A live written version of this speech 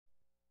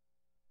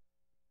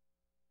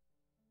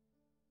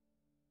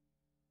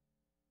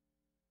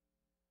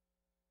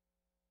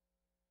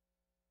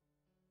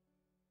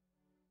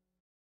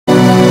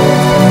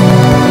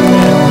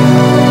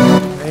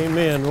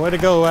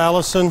go,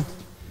 Allison.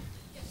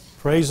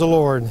 Praise the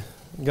Lord.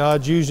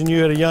 God's using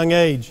you at a young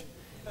age.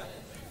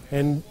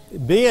 And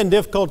being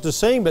difficult to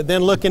sing, but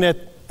then looking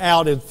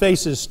out at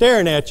faces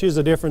staring at you is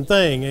a different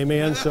thing.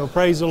 Amen. So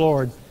praise the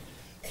Lord.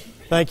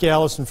 Thank you,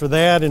 Allison, for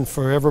that and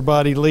for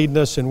everybody leading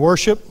us in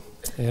worship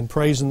and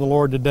praising the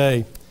Lord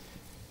today.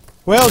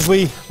 Well, as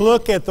we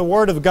look at the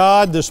Word of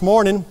God this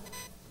morning,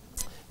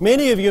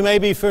 many of you may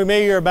be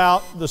familiar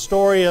about the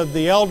story of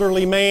the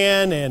elderly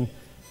man and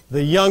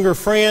the younger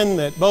friend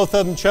that both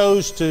of them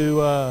chose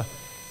to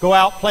go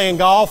out playing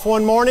golf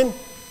one morning.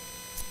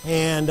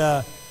 And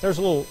there's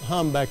a little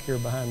hum back here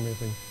behind me.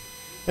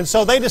 And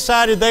so they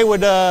decided they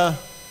would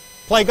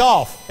play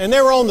golf. And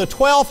they were on the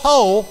 12th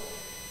hole,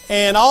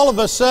 and all of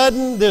a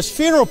sudden this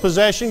funeral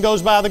procession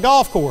goes by the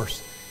golf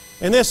course.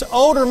 And this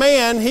older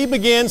man, he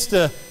begins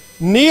to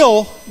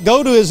kneel,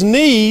 go to his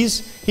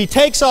knees, he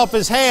takes off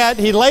his hat,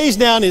 he lays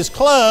down his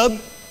club,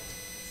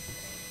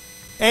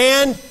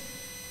 and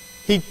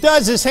he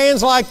does his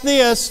hands like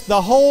this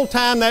the whole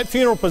time that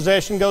funeral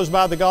procession goes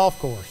by the golf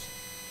course.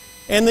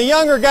 And the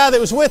younger guy that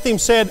was with him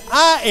said,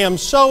 "I am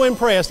so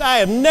impressed. I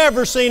have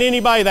never seen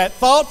anybody that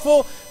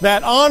thoughtful,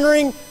 that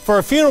honoring for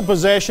a funeral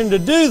procession to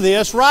do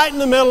this right in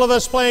the middle of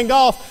us playing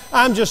golf.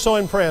 I'm just so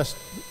impressed.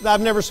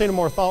 I've never seen a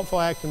more thoughtful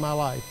act in my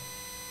life."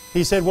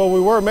 He said, "Well, we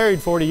were married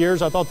 40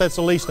 years. I thought that's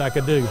the least I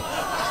could do."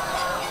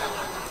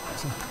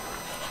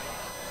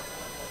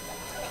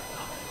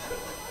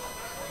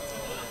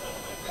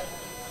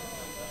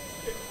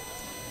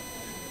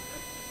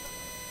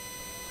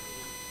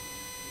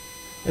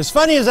 As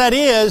funny as that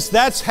is,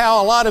 that's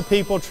how a lot of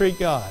people treat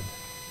God.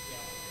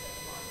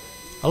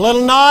 A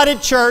little nod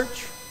at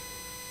church,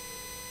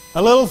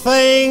 a little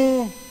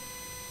thing,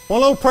 one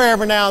little prayer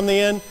every now and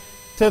then,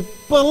 to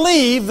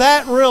believe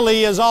that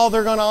really is all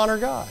they're going to honor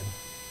God.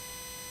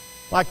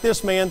 Like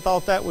this man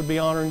thought that would be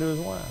honoring to his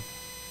wife.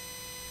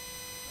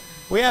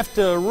 We have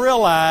to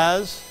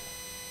realize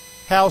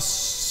how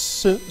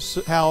sincere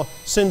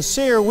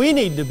we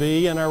need to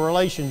be in our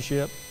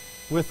relationship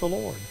with the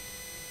Lord.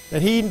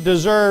 That He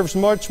deserves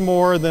much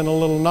more than a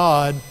little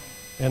nod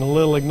and a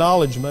little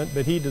acknowledgement,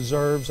 but He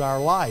deserves our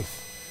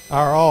life,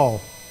 our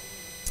all.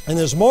 And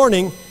this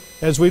morning,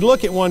 as we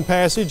look at one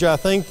passage I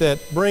think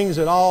that brings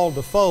it all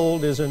to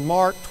fold is in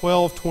Mark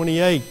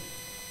 12:28.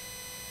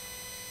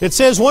 It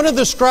says, "One of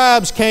the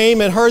scribes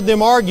came and heard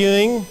them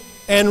arguing,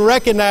 and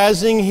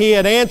recognizing he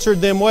had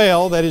answered them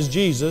well," that is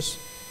Jesus,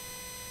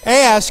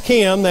 "asked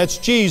him," that's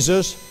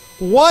Jesus,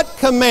 "what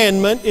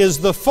commandment is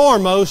the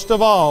foremost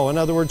of all?" In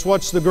other words,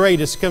 what's the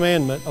greatest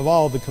commandment of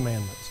all the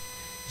commandments?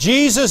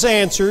 Jesus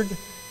answered,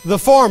 "The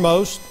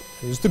foremost,"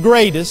 is the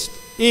greatest,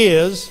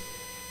 is,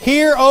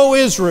 "Hear, O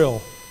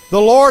Israel, the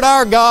Lord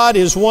our God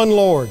is one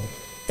Lord,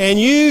 and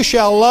you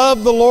shall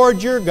love the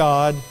Lord your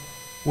God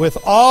with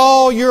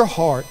all your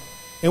heart,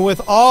 and with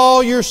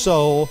all your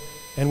soul,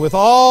 and with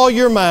all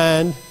your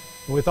mind,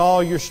 and with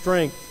all your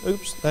strength."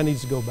 Oops, that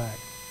needs to go back.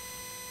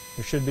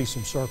 There should be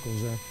some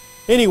circles there.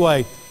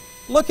 Anyway,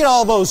 look at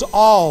all those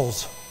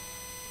alls.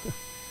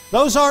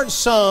 Those aren't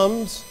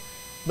sums.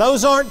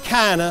 Those aren't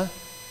kinda.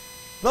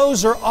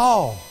 Those are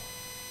all.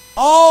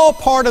 All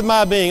part of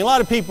my being. A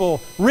lot of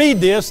people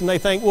read this and they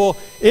think, well,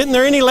 isn't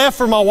there any left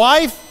for my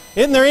wife?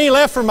 Isn't there any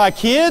left for my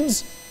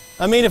kids?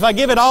 I mean, if I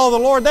give it all to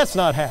the Lord, that's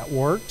not how it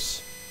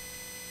works.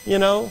 You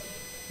know,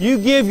 you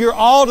give your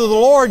all to the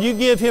Lord, you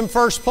give Him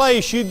first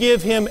place, you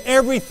give Him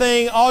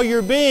everything, all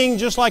your being,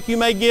 just like you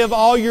may give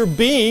all your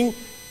being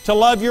to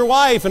love your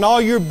wife and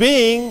all your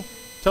being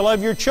to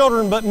love your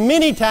children. But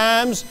many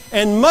times,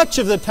 and much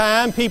of the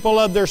time, people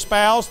love their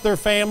spouse, their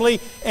family,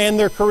 and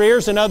their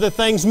careers and other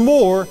things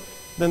more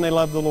than they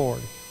love the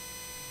Lord.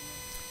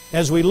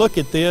 As we look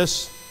at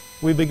this,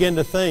 we begin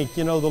to think,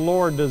 you know, the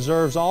Lord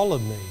deserves all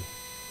of me.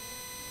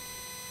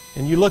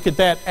 And you look at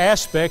that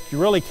aspect, you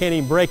really can't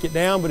even break it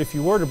down, but if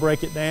you were to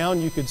break it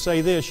down, you could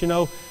say this, you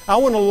know, I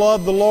want to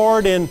love the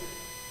Lord in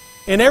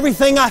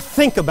everything I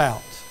think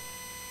about.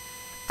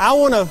 I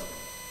want to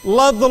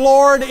love the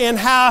Lord in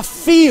how I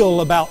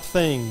feel about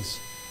things.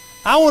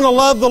 I want to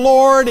love the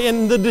Lord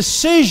in the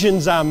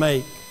decisions I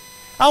make.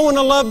 I want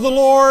to love the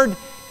Lord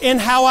in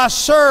how I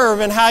serve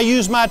and how I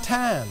use my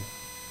time.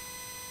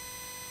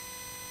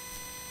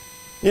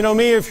 You know,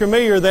 me, if you're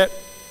familiar, that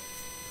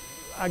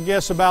I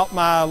guess about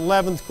my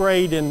 11th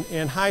grade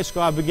in high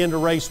school, I began to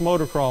race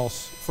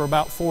motocross for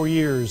about 4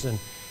 years. And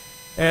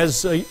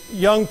as a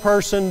young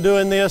person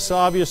doing this,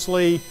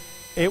 obviously,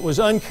 it was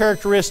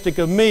uncharacteristic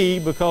of me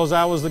because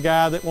I was the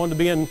guy that wanted to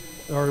be in,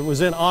 or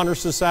was in honor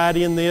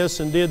society in this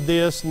and did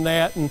this and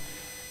that. And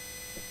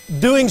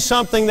doing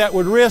something that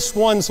would risk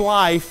one's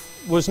life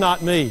was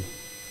not me.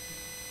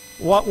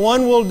 What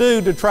one will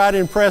do to try to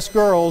impress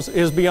girls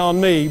is beyond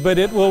me, but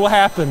it will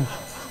happen.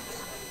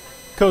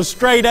 Because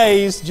straight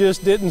A's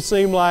just didn't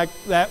seem like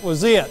that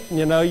was it.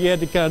 You know, you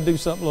had to kind of do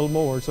something a little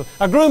more. So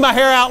I grew my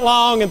hair out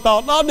long and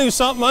thought, I'll do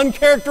something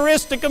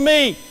uncharacteristic of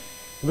me.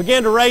 I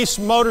began to race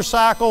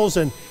motorcycles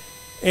and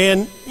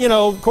you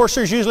know, of course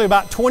there's usually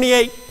about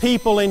 28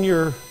 people in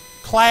your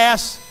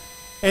class.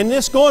 And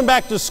this going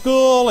back to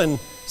school and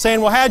saying,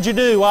 well, how'd you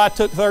do? Well, I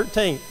took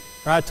 13th,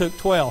 or I took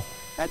 12th.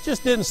 That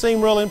just didn't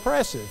seem real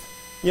impressive.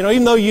 You know,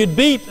 even though you'd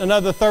beat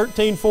another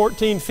 13,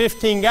 14,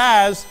 15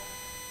 guys,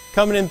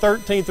 coming in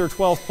 13th or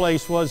 12th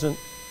place wasn't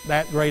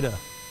that great a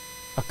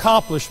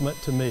accomplishment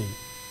to me.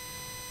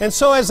 And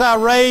so as I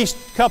raced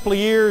a couple of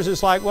years,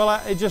 it's like,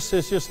 well, it's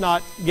just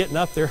not getting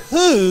up there.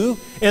 Who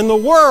in the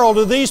world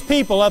are these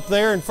people up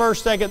there in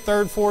 1st, 2nd,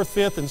 3rd, 4th,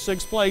 5th, and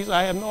 6th place?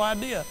 I have no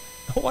idea.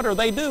 What are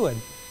they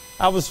doing?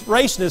 I was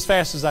racing as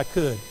fast as I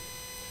could.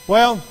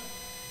 Well,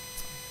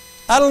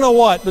 I don't know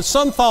what, but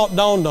some thought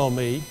dawned on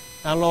me.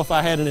 I don't know if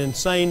I had an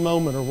insane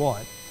moment or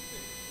what.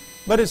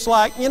 But it's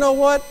like, you know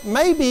what?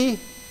 Maybe,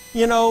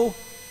 you know,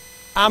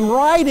 I'm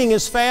riding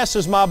as fast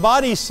as my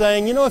body's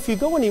saying, you know, if you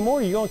go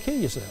anymore, you're going to kill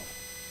yourself.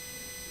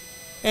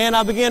 And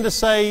I began to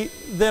say,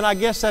 then I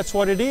guess that's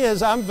what it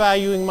is. I'm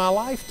valuing my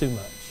life too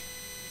much.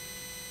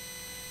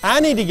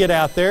 I need to get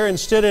out there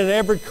instead of in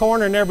every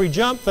corner and every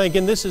jump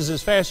thinking this is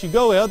as fast as you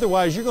go,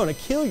 otherwise you're going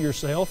to kill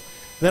yourself.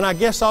 Then I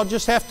guess I'll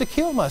just have to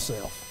kill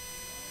myself.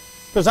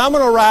 Because I'm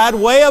going to ride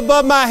way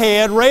above my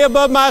head, way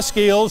above my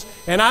skills,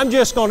 and I'm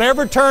just going to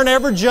every turn,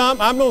 every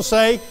jump, I'm going to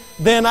say,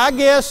 then I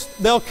guess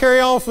they'll carry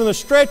on from the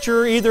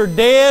stretcher either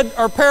dead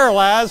or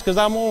paralyzed because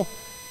I'm going to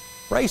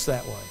race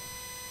that way.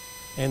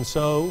 And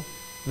so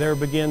there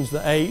begins the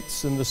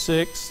 8ths and the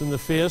 6ths and the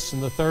 5ths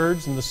and the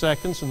 3rds and the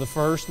 2nds and the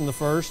 1st and the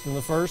 1st and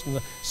the 1st and the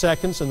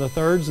 2nds and the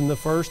 3rds and the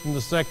 1st and the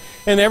 2nd.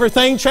 And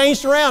everything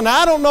changed around. Now,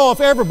 I don't know if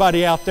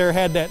everybody out there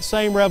had that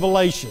same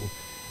revelation.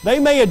 They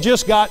may have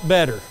just got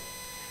better.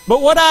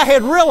 But what I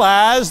had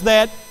realized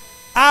that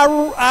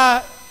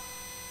I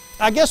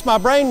guess my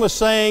brain was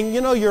saying,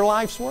 you know, your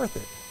life's worth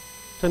it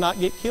to not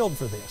get killed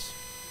for this.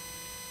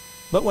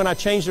 But when I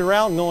changed it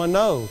around going,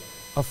 no,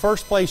 a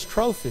first place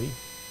trophy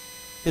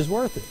is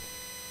worth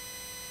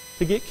it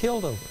to get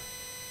killed over.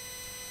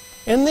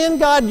 And then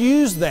God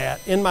used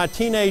that in my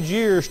teenage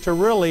years to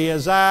really,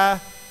 as I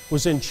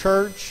was in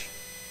church,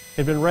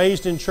 had been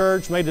raised in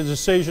church, made a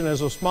decision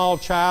as a small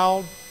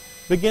child,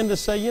 begin to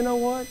say, you know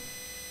what?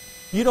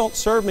 You don't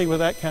serve me with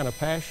that kind of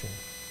passion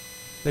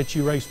that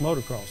you race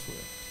motocross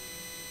with.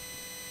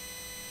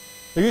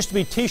 There used to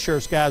be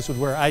t-shirts guys would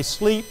wear, I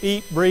sleep,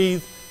 eat,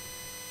 breathe,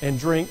 and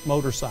drink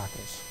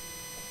motorcycles.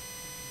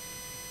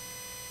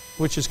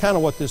 Which is kind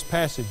of what this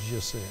passage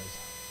just says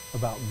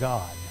about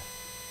God.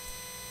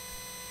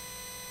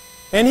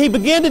 And he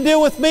began to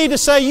deal with me to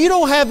say, you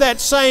don't have that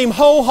same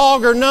whole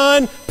hog or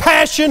none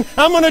passion.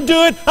 I'm going to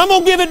do it. I'm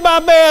going to give it my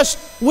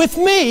best. With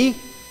me,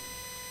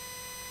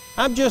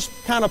 I'm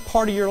just kind of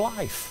part of your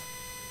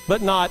life,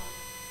 but not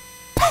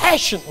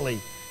passionately,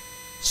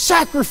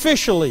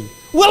 sacrificially,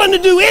 willing to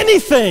do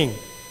anything.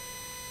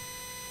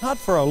 Not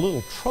for a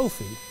little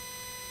trophy,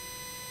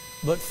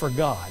 but for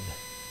God.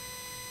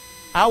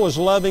 I was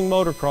loving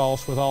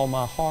motocross with all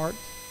my heart,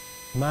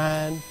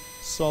 mind,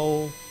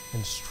 soul,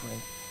 and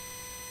strength.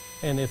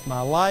 And if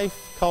my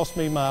life cost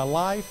me my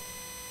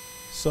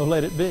life, so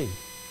let it be.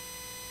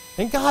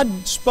 And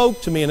God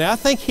spoke to me, and I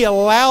think He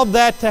allowed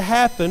that to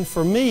happen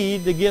for me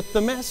to get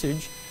the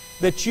message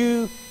that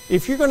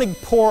if you're going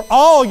to pour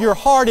all your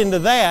heart into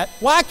that,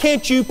 why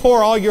can't you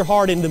pour all your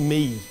heart into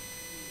me?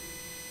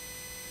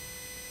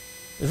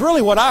 It's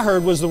really what I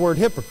heard was the word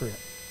hypocrite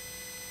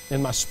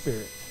in my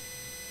spirit.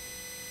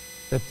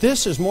 That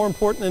this is more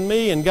important than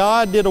me, and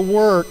God did a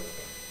work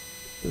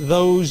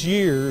those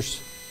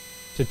years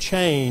to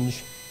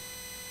change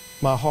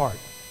my heart.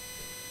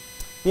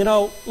 You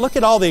know, look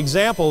at all the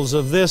examples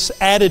of this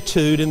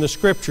attitude in the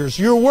Scriptures.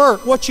 Your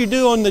work, what you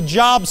do on the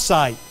job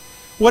site.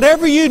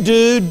 Whatever you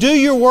do, do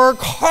your work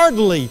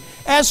heartily,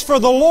 as for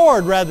the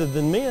Lord rather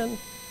than men.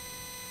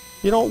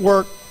 You don't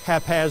work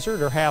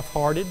haphazard or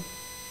half-hearted.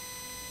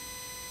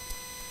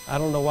 I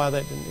don't know why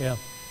that didn't, yeah.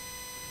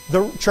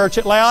 The church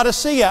at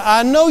Laodicea,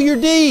 I know your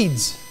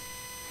deeds,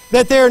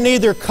 that they're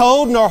neither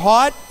cold nor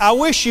hot. I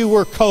wish you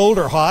were cold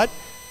or hot.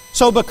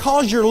 So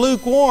because you're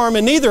lukewarm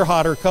and neither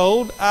hot or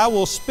cold, I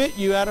will spit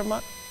you out of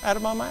my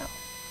mouth.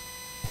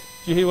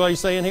 Do you hear what he's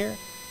saying here?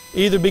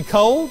 Either be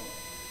cold,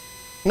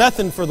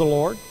 nothing for the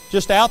Lord,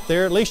 just out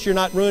there. At least you're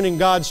not ruining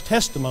God's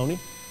testimony.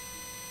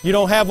 You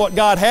don't have what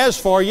God has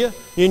for you,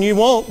 and you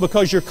won't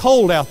because you're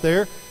cold out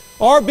there.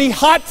 Or be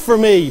hot for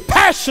me,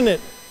 passionate,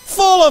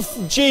 full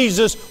of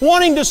Jesus,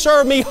 wanting to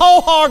serve me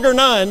whole hog or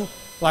none,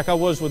 like I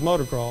was with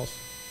motocross.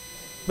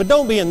 But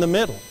don't be in the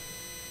middle.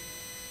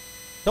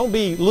 Don't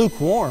be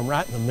lukewarm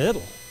right in the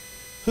middle.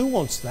 Who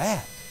wants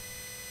that?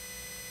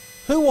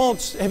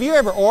 Have you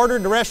ever ordered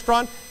in a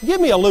restaurant? Give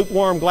me a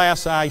lukewarm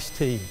glass of iced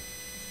tea.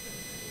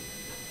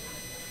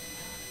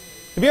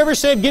 Have you ever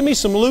said, give me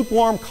some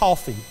lukewarm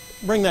coffee?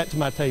 Bring that to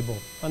my table.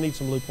 I need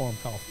some lukewarm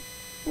coffee.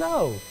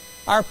 No.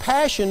 Our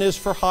passion is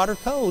for hot or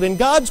cold. And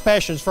God's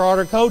passion is for hot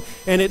or cold.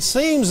 And it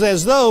seems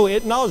as though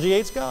it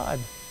nauseates God.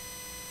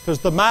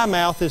 Because my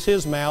mouth is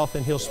His mouth,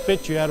 and He'll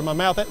spit you out of my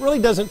mouth. That really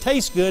doesn't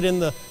taste good in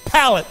the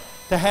palate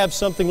to have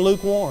something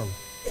lukewarm.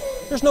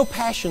 There's no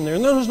passion there.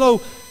 There's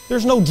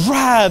no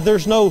drive.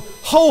 There's no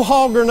whole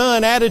hog or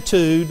none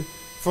attitude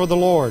for the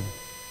Lord.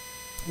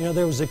 You know,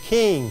 there was a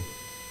king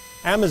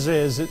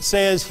Amaziah, it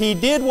says, he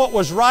did what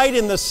was right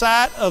in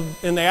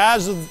the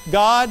eyes of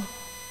God.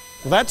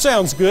 Well, that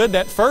sounds good,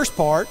 that first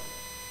part,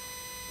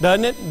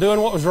 doesn't it?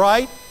 Doing what was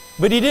right.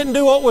 But he didn't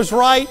do what was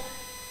right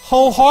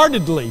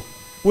wholeheartedly,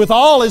 with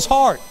all his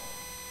heart.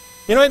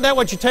 You know, isn't that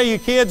what you tell your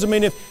kids? I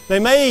mean, if they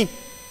may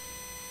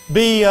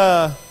be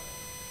a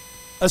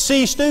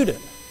C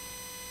student,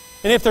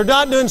 and if they're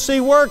not doing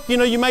C work, you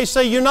know, you may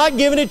say you're not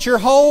giving it your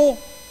whole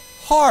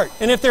heart.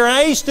 And if they're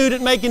an A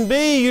student making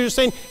B, you're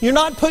saying you're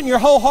not putting your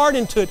whole heart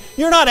into it.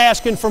 You're not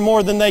asking for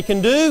more than they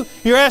can do.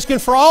 You're asking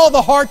for all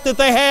the heart that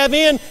they have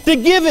in to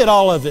give it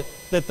all of it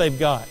that they've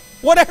got.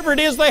 Whatever it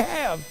is they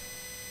have.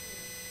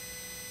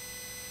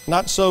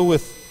 Not so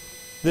with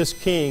this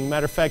king.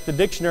 Matter of fact, the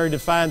dictionary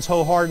defines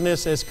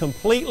wholeheartedness as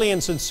completely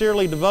and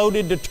sincerely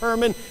devoted,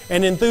 determined,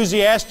 and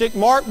enthusiastic,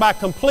 marked by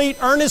complete,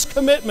 earnest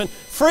commitment,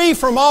 free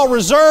from all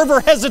reserve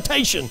or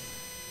hesitation.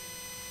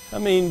 I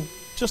mean,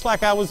 just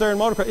like I was there in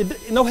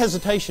motocross, no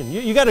hesitation.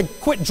 You got to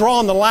quit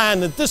drawing the line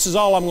that this is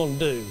all I'm going to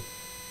do.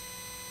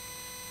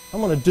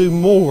 I'm going to do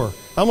more.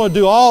 I'm going to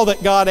do all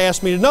that God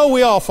asked me to. No,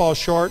 we all fall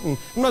short, and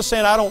I'm not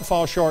saying I don't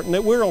fall short and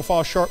that we don't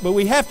fall short, but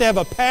we have to have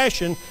a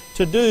passion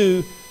to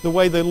do the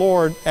way the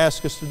Lord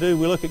asked us to do.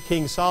 We look at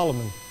King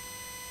Solomon.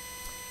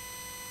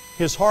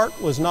 His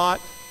heart was not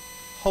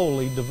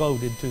wholly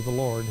devoted to the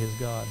Lord, his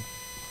God.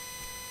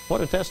 What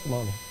a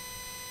testimony.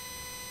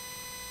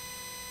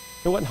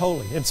 It wasn't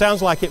wholly. It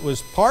sounds like it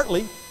was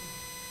partly.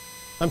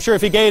 I'm sure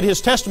if he gave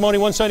his testimony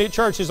one Sunday at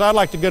church, he said, I'd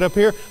like to get up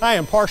here. I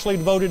am partially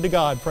devoted to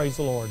God, praise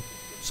the Lord.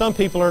 Some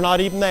people are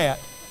not even that.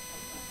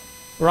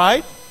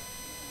 Right?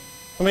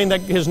 I mean,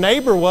 his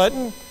neighbor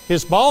wasn't.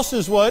 His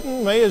bosses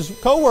wasn't. His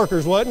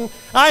co-workers wasn't.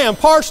 I am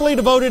partially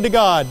devoted to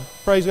God,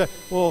 praise God.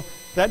 Well,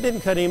 that didn't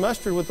cut any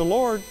mustard with the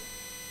Lord.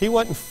 He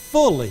wasn't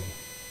fully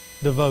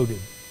devoted.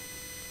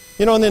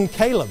 You know, and then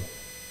Caleb,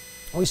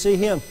 we see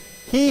him.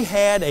 He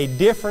had a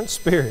different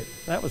spirit.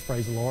 That was,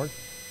 praise the Lord.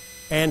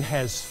 And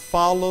has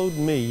followed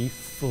me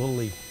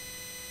fully.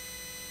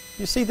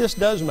 You see, this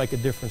does make a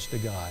difference to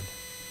God.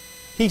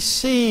 He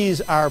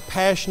sees our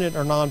passionate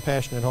or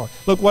non-passionate heart.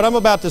 Look, what I'm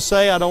about to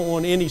say, I don't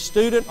want any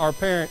student or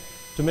parent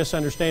to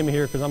misunderstand me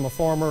here, because I'm a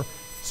former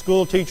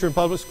school teacher in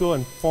public school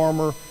and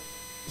former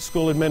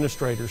school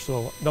administrator.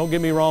 So don't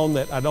get me wrong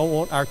that I don't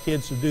want our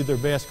kids to do their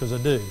best, because I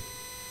do.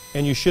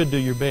 And you should do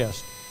your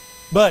best.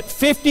 But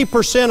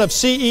 50% of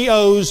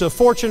CEOs of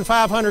Fortune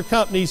 500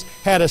 companies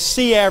had a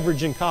C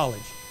average in college.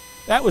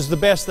 That was the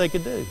best they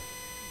could do.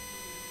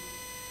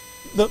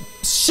 The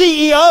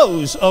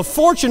CEOs of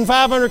Fortune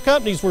 500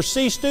 companies were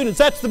C students.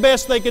 That's the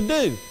best they could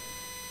do.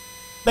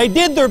 They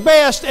did their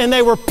best, and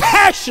they were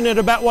passionate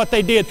about what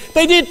they did.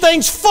 They did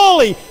things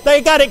fully.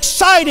 They got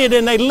excited,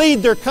 and they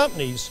lead their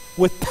companies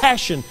with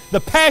passion.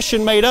 The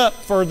passion made up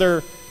for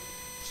their,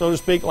 so to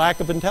speak, lack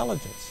of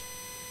intelligence.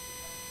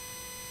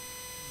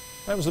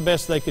 That was the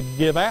best they could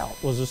give out,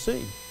 was a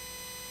C.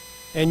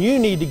 And you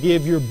need to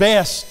give your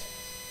best.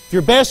 If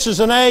your best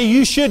is an A,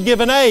 you should give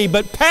an A,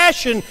 but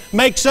passion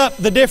makes up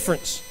the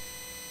difference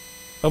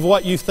of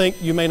what you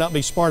think you may not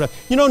be smart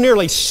enough. You know,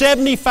 nearly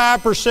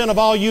 75% of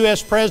all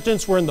U.S.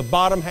 presidents were in the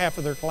bottom half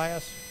of their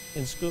class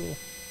in school.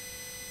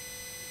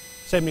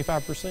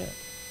 75%.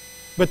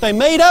 But they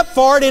made up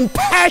for it in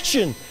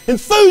passion,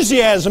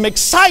 enthusiasm,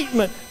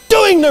 excitement,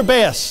 doing their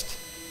best.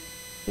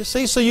 You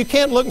see, so you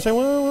can't look and say,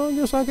 well, I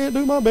guess I can't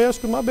do my best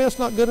because my best's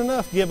not good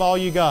enough. Give all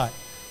you got.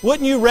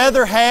 Wouldn't you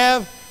rather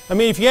have, I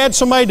mean, if you had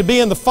somebody to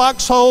be in the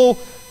foxhole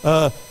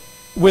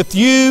with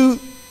you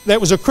that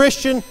was a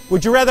Christian,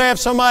 would you rather have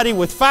somebody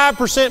with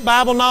 5%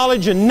 Bible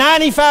knowledge and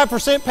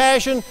 95%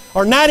 passion,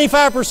 or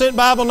 95%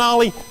 Bible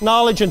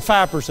knowledge and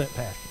 5%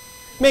 passion?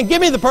 Man,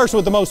 give me the person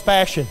with the most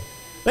passion.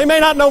 They may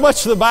not know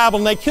much of the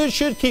Bible, and they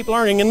should keep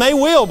learning, and they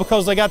will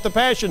because they got the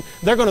passion.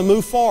 They're going to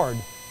move forward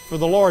for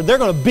the Lord. They're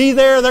going to be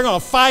there. They're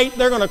going to fight.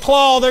 They're going to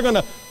claw. They're going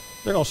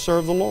to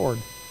serve the Lord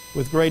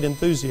with great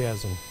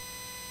enthusiasm.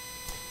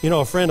 You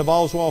know, a friend of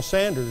Oswald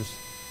Sanders,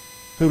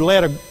 who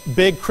led a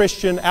big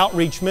Christian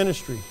outreach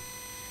ministry,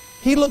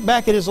 he looked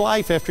back at his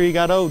life after he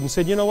got old and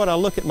said, you know what, I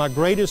look at my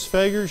greatest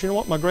failures. You know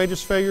what my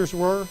greatest failures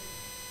were?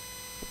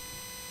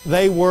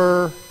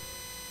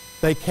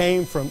 They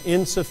came from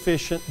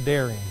insufficient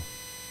daring.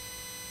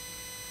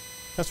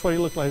 That's what he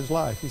looked like his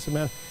life. He said,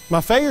 man, my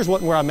failures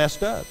wasn't where I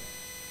messed up.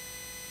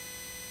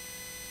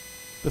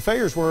 The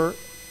failures were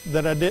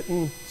that I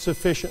didn't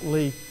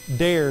sufficiently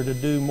dare to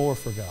do more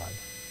for God.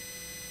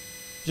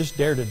 Just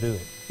dare to do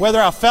it.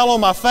 Whether I fell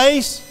on my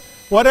face,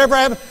 whatever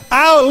happened,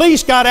 I at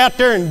least got out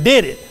there and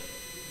did it.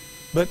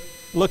 But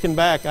looking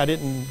back, I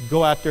didn't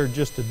go out there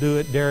just to do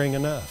it daring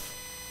enough.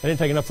 I didn't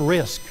take enough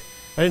risk.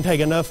 I didn't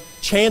take enough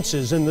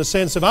chances in the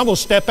sense of I'm going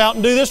to step out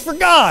and do this for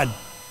God.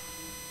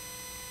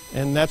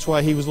 And that's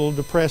why he was a little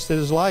depressed in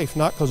his life,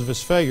 not because of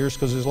his failures,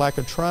 because of his lack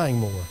of trying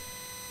more.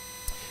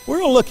 We're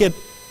going to look at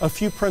a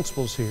few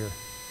principles here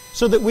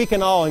so that we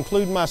can all,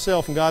 including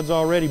myself, and God's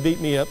already beat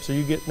me up, so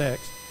you get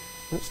next,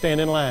 stand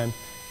in line,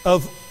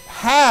 of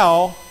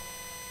how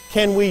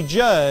can we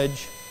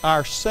judge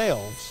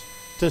ourselves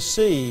to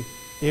see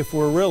if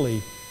we're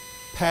really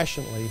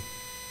passionately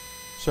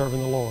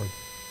serving the Lord?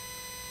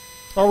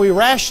 Are we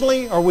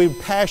rationally or are we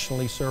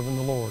passionately serving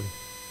the Lord?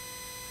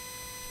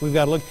 We've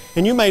got to look.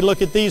 And you may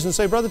look at these and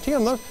say, Brother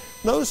Tim,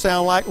 those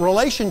sound like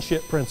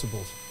relationship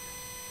principles.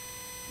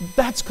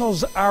 That's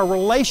because our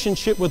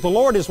relationship with the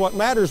Lord is what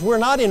matters. We're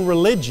not in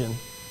religion.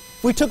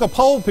 If we took a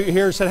poll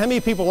here and said, how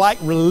many people like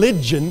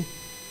religion,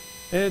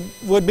 it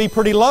would be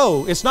pretty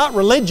low. It's not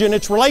religion,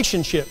 it's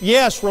relationship.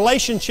 Yes,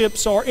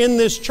 relationships are in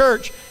this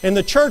church, and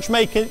the church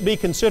may be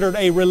considered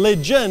a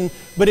religion,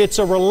 but it's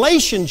a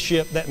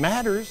relationship that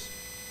matters.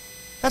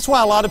 That's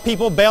why a lot of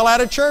people bail out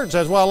of church.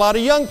 That's why a lot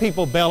of young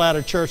people bail out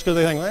of church, because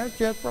they think, well, that's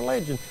just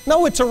religion.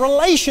 No, it's a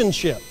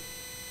relationship.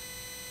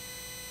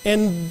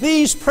 And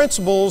these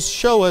principles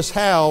show us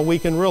how we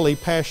can really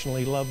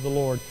passionately love the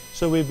Lord.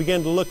 So we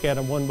begin to look at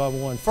them one by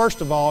one.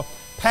 First of all,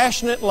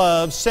 passionate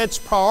love sets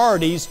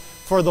priorities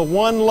for the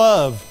one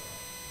love,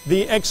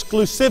 the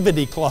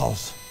exclusivity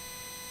clause.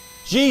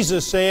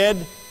 Jesus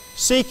said,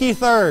 seek ye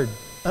third.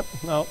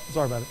 No,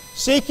 sorry about it.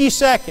 Seek ye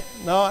second.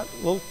 No, a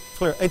little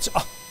clearer.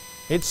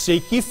 It's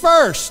seek ye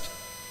first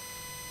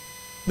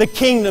the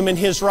kingdom and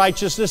His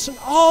righteousness, and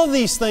all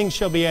these things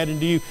shall be added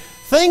to you.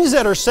 Things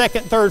that are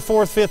second, third,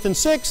 fourth, fifth, and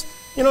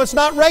sixth, it's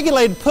not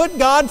regulated. Put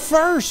God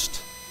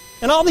first.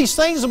 And all these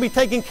things will be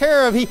taken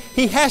care of.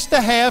 He has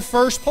to have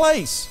first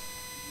place.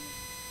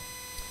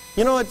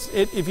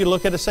 If you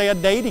look at, say, a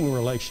dating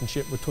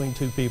relationship between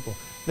two people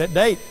that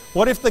date,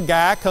 what if the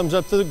guy comes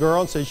up to the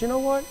girl and says, you know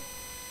what?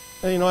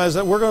 As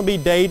we're going to be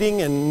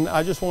dating, and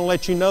I just want to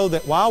let you know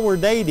that while we're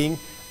dating,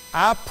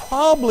 I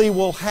probably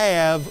will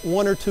have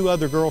one or two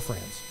other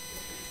girlfriends.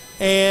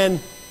 And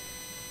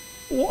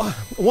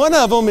one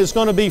of them is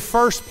going to be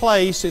first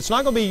place. It's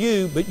not going to be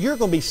you, but you're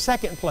going to be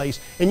second place.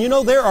 And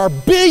there are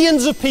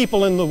billions of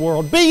people in the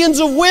world,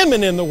 billions of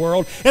women in the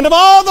world, and of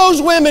all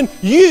those women,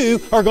 you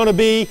are going to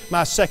be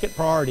my second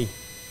priority.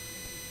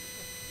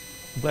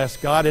 Bless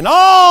God. And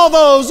all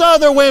those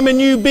other women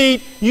you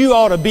beat, you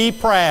ought to be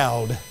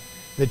proud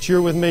that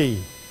you're with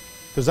me,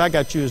 because I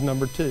got you as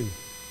number 2.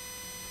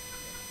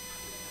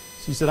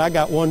 She said, I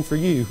got one for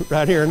you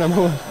right here,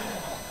 number 1.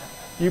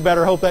 You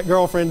better hope that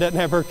girlfriend doesn't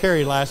have her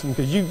carry license,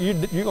 because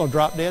you're going to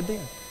drop dead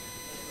then.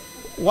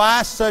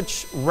 Why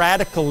such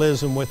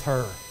radicalism with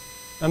her?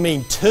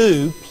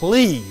 2,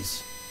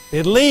 please.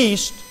 At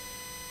least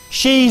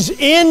she's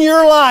in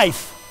your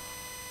life.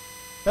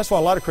 That's why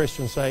a lot of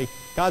Christians say,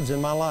 God's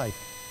in my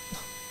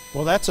life.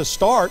 Well, that's a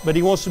start, but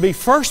He wants to be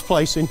first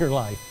place in your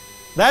life.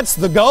 That's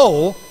the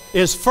goal,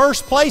 is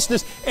first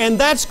placeness, and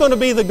that's going to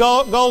be the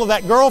goal of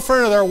that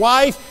girlfriend or their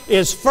wife,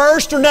 is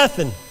first or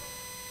nothing.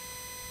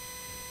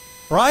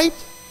 Right?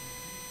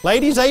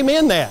 Ladies,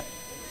 amen that.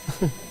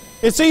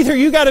 It's either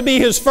you got to be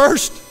His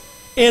first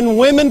in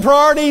women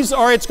priorities,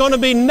 or it's going to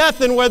be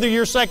nothing whether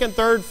you're second,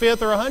 third,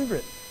 fifth, or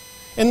 100th.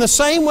 In the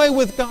same way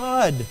with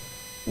God,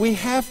 we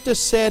have to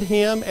set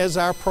Him as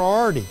our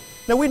priority.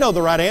 Now, we know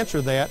the right answer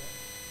to that.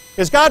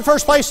 Is God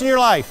first place in your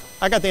life?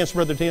 I got the answer,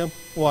 Brother Tim.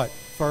 What?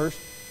 First?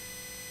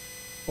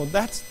 Well,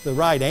 that's the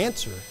right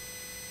answer,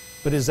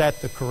 but is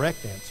that the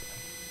correct answer?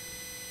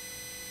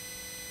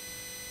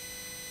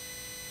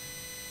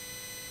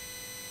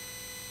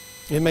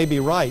 It may be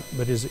right,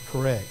 but is it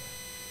correct?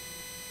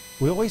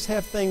 We always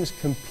have things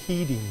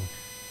competing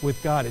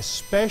with God,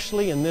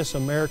 especially in this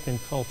American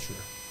culture.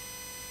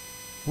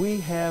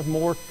 We have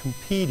more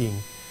competing,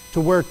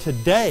 to where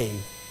today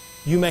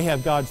you may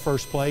have God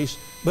first place,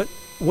 but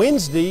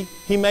Wednesday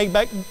He may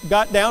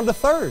got down to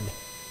third.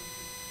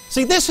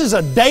 See, this is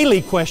a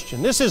daily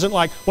question. This isn't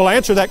like, well, I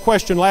answered that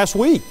question last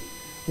week.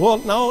 Well,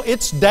 no,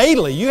 it's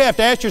daily. You have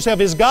to ask yourself,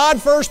 is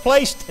God first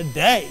place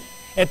today,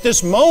 at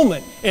this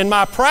moment, in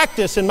my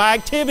practice, in my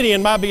activity,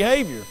 in my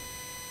behavior?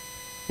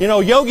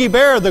 Yogi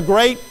Berra, the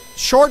great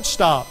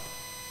shortstop,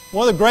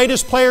 one of the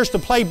greatest players to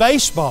play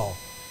baseball,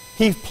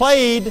 he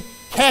played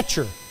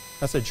catcher.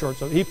 I said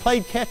shortstop. He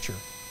played catcher.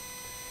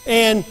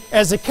 And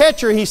as a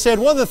catcher, he said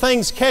one of the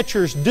things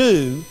catchers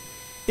do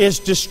is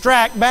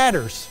distract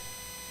batters.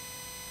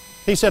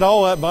 He said,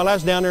 while I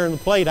was down there in the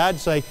plate, I'd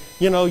say,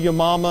 your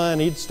mama, and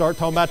he'd start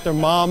talking about their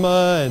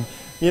mama,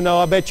 and,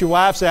 I bet your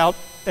wife's out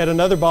at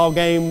another ball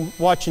game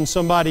watching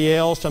somebody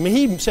else.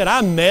 He said,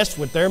 I messed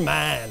with their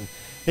mind.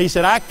 He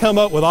said, I come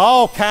up with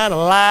all kind of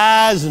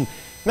lies, and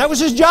that was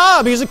his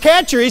job. He's a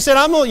catcher. He said,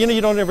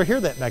 you don't ever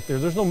hear that back there.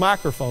 There's no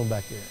microphone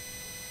back there.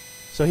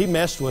 So he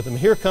messed with him.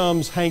 Here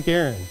comes Hank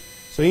Aaron.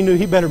 So he knew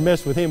he better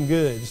mess with him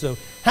good. So,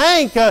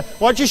 Hank,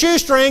 watch your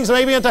shoestrings.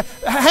 Maybe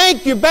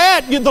Hank, your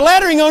bat, the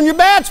lettering on your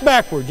bat's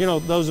backwards.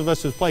 Those of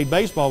us who've played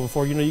baseball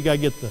before, you got to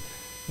get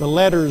the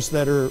letters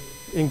that are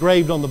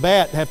engraved on the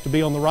bat have to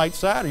be on the right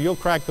side, or you'll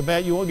crack the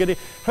bat. You won't get it.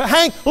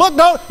 Hank, look,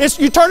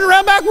 you turned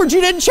around backwards.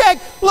 You didn't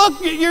check.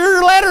 Look,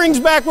 your lettering's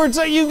backwards.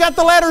 You got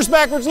the letters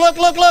backwards. Look.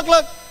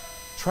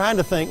 Trying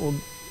to think, well,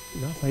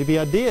 maybe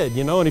I did,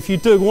 and if you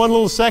took one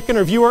little second,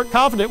 or if you weren't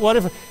confident, what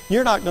if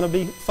you're not going to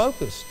be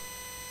focused?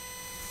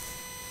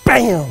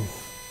 Bam!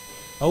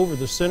 Over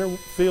the center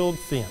field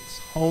fence.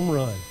 Home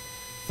run.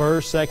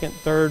 First, second,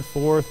 third,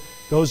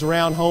 fourth. Goes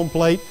around home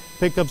plate.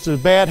 Picks up his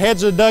bat.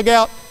 Heads to the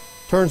dugout.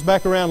 Turns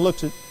back around.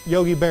 Looks at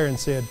Yogi Berra and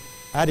said,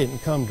 I didn't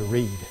come to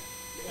read.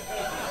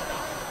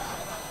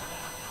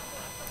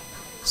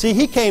 See,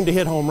 he came to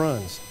hit home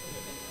runs.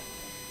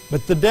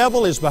 But the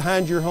devil is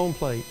behind your home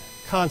plate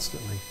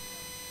constantly.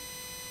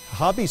 A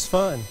hobby's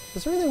fun.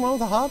 Is there anything wrong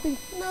with a hobby?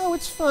 No,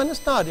 it's fun.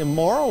 It's not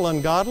immoral,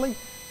 ungodly.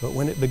 But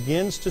when it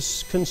begins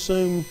to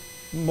consume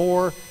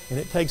more and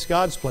it takes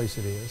God's place,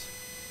 it is.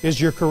 Is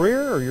your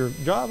career or your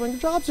job? And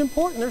your job's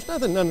important. There's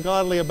nothing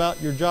ungodly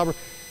about your job.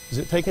 Is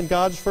it taking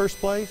God's first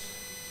place?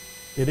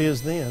 It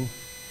is then.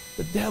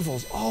 The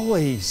devil's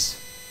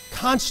always,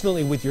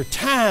 constantly with your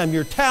time,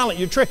 your talent,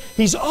 your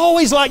he's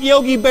always like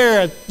Yogi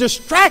Berra,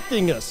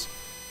 distracting us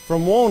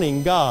from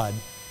wanting God.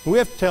 And we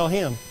have to tell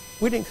him,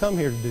 we didn't come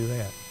here to do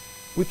that.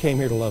 We came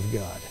here to love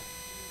God.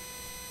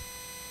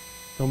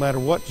 No matter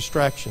what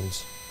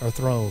distractions are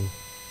thrown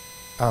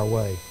our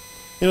way.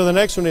 You know, the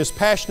next one is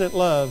passionate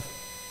love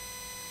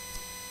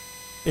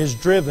is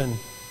driven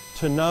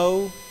to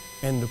know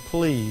and to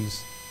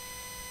please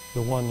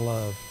the one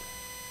loved.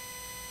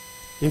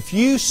 If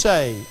you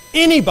say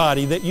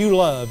anybody that you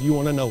love, you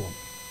want to know them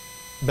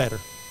better.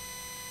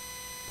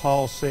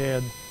 Paul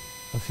said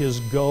of his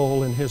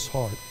goal in his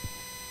heart,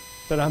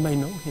 that I may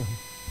know him.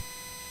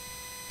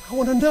 I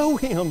want to know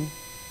him.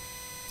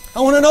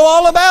 I want to know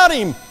all about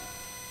him.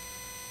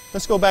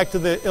 Let's go back to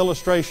the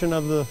illustration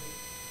of the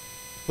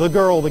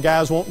girl the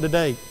guy's wanting to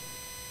date.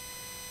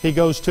 He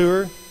goes to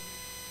her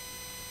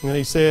and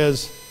he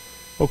says,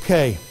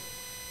 okay,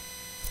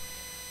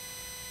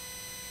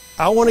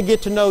 I want to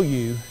get to know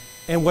you,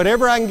 and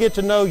whatever I can get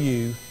to know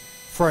you,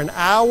 for an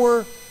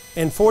hour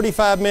and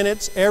 45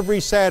 minutes every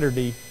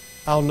Saturday,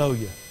 I'll know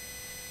you.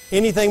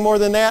 Anything more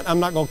than that, I'm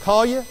not going to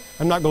call you,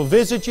 I'm not going to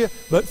visit you,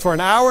 but for an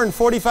hour and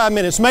 45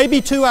 minutes,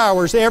 maybe 2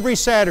 hours every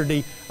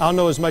Saturday, I'll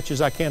know as much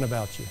as I can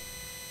about you.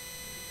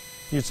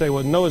 You'd say,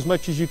 well, know as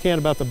much as you can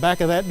about the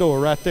back of that door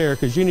right there,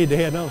 because you need to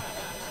head on.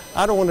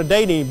 I don't want to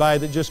date anybody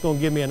that's just going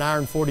to give me an hour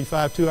and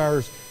 45, 2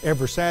 hours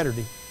every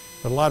Saturday.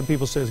 But a lot of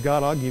people says,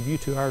 God, I'll give you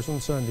 2 hours on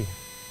Sunday.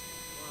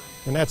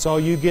 And that's all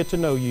you get to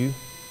know you.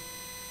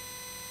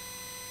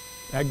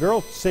 That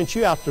girl sent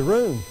you out the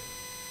room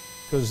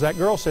because that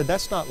girl said,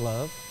 that's not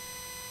love.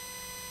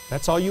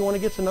 That's all you want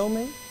to get to know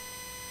me?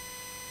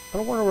 I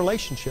don't want a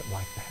relationship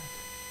like that.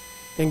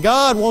 And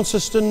God wants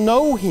us to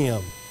know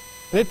Him.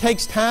 And it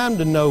takes time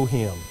to know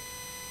Him.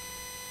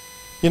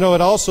 You know,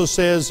 it also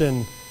says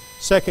in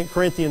 2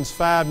 Corinthians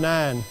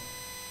 5:9,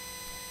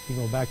 you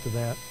go back to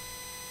that.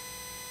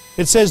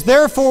 It says,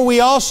 therefore we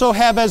also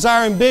have as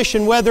our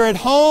ambition, whether at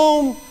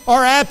home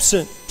or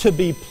absent, to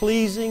be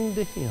pleasing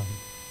to Him.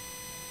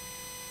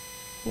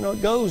 You know,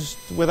 it goes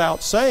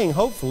without saying,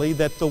 hopefully,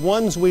 that the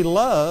ones we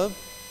love,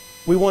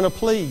 we want to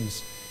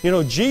please. You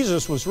know,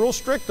 Jesus was real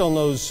strict on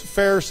those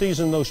Pharisees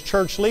and those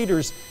church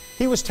leaders.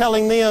 He was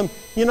telling them,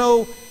 you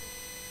know,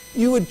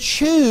 you would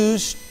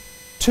choose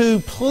to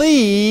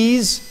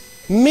please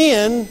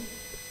men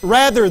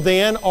rather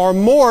than or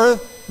more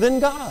than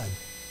God.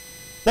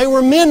 They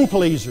were men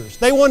pleasers.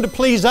 They wanted to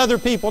please other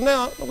people.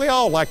 Now, we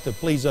all like to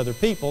please other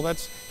people.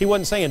 He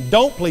wasn't saying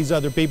don't please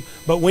other people.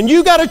 But when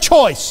you got a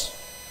choice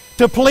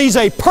to please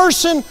a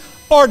person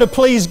or to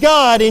please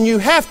God, and you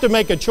have to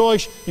make a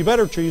choice, you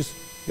better choose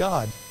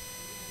God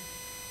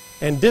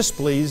and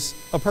displease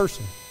a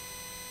person.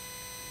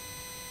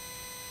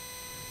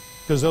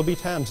 Because there'll be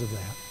times of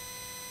that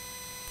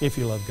if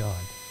you love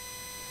God.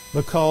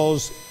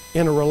 Because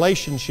in a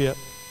relationship,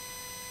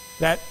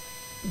 that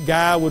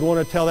guy would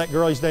want to tell that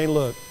girl he's dating,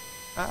 look,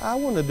 I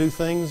want to do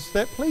things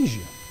that please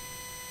you.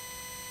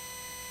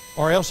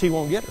 Or else he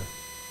won't get her.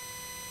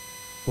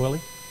 Will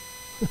he?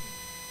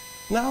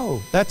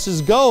 No, that's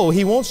his goal.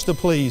 He wants to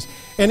please.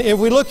 And if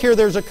we look here,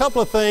 there's a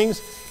couple of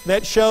things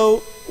that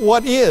show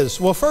what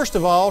is. Well, first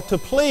of all, to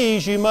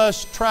please, you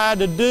must try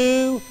to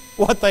do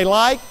what they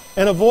like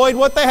and avoid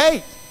what they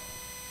hate.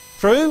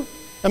 True?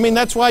 I mean,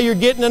 that's why you're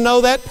getting to know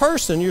that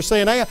person. You're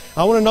saying, hey,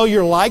 I want to know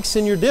your likes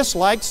and your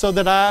dislikes so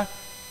that I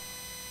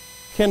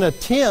can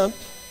attempt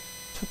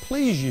to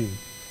please you.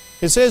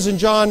 It says in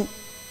John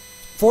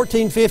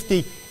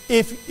 14:50,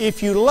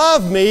 if you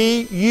love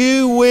me,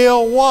 you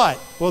will what?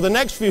 Well, the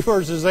next few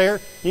verses there,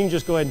 you can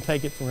just go ahead and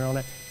take it from here on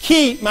out.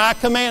 Keep my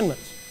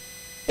commandments.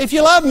 If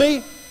you love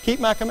me, keep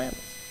my commandments.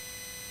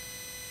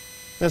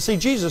 Now see,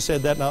 Jesus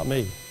said that, not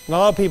me. And a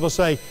lot of people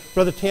say,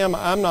 Brother Tim,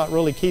 I'm not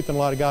really keeping a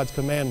lot of God's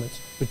commandments.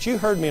 But you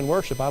heard me in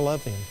worship, I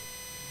love Him.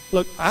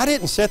 Look, I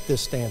didn't set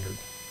this standard.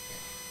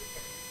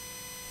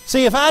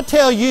 See, if I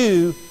tell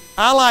you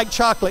I like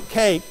chocolate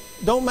cake,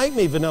 don't make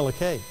me vanilla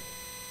cake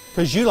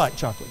because you like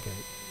chocolate cake.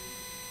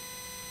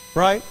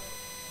 Right?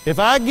 If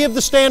I give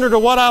the standard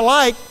of what I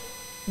like,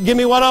 give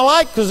me what I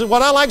like because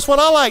what I like is what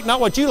I like, not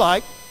what you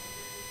like.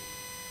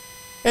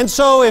 And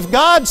so if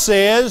God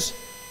says,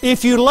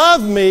 if you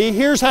love me,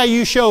 here's how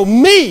you show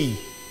me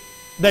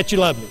that you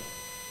love me.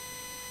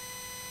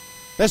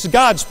 This is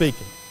God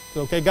speaking.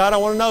 Okay, God, I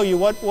want to know you.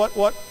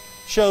 What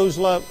shows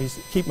love? He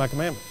said, keep my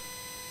commandments.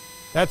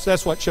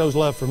 That's what shows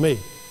love for me.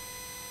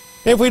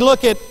 If we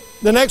look at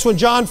the next one,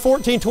 John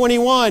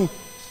 14:21,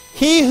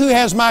 he who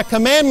has my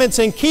commandments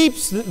and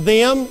keeps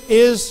them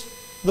is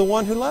the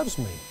one who loves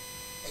me.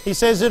 He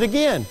says it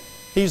again.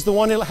 He's the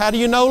one who, how do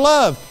you know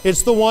love?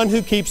 It's the one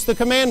who keeps the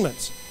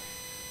commandments.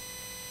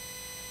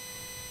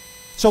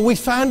 So we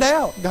find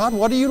out, God,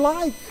 what do you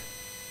like?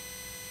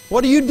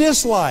 What do you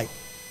dislike?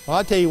 Well,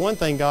 I'll tell you one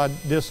thing God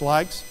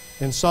dislikes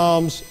in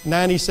Psalms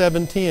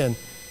 97:10.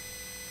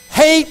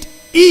 Hate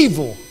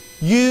evil,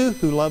 you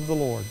who love the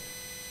Lord.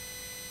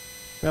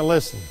 Now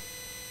listen,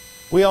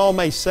 we all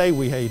may say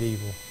we hate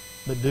evil,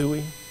 but do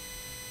we?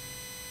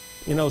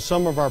 You know,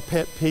 some of our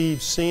pet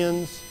peeve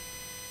sins,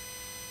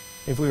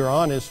 if we were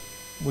honest,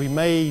 we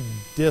may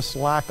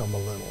dislike them a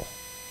little.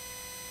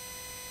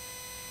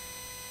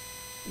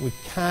 We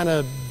kind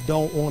of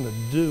don't want to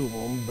do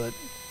them, but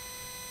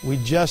we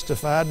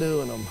justify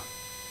doing them.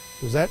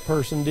 Because that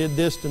person did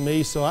this to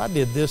me, so I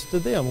did this to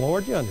them.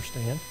 Lord, you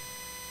understand.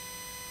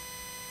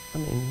 I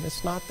mean,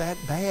 it's not that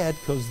bad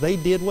because they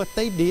did what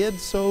they did,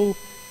 so,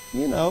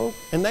 you know,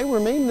 and they were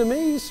mean to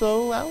me,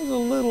 so I was a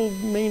little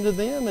mean to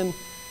them, and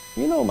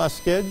you know my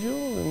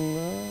schedule,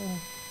 and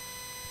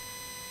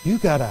you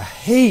got to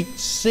hate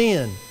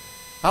sin.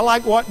 I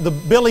like what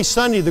Billy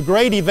Sunday, the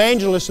great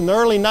evangelist in the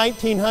early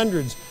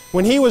 1900s,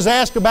 when he was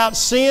asked about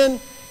sin,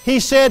 he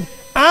said,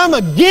 I'm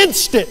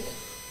against it.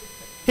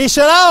 He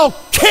said, I'll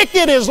kick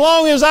it as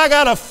long as I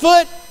got a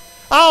foot.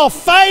 I'll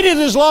fight it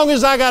as long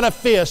as I got a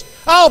fist.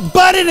 I'll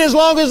butt it as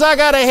long as I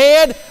got a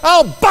head.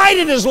 I'll bite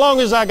it as long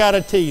as I got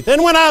a teeth.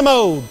 And when I'm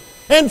old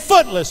and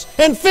footless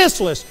and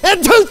fistless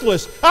and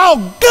toothless, I'll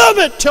gum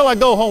it till I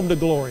go home to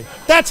glory.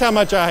 That's how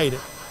much I hate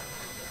it.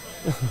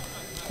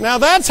 Now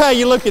that's how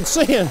you look at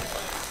sin.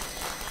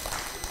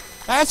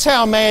 That's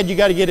how mad you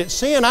got to get at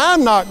sin.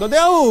 I'm not going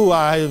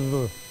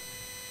to,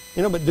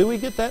 you know, but do we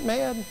get that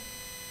mad?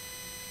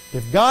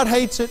 If God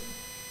hates it,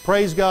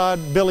 praise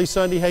God, Billy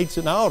Sunday hates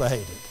it, and I ought to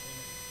hate it.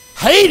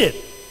 Hate it!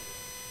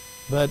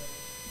 But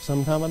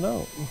sometimes I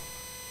don't.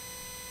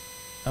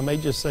 I may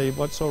just say,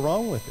 what's so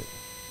wrong with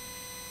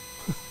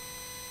it?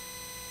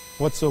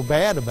 What's so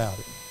bad about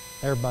it?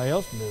 Everybody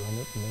else doing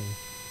it. I mean,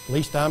 at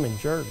least I'm in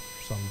church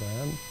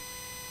sometimes.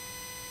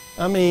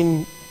 I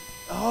mean,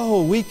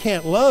 we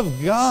can't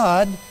love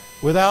God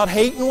without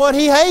hating what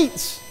He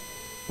hates.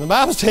 The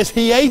Bible says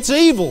He hates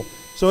evil.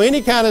 So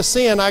any kind of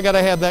sin, I got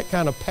to have that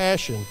kind of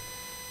passion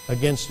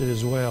against it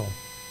as well.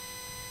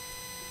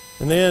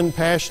 And then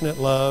passionate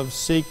love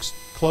seeks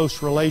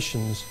close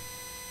relations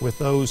with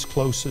those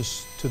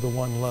closest to the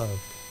one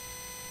loved.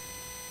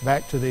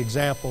 Back to the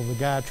example of the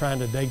guy trying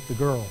to date the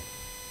girl.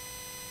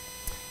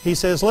 He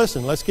says,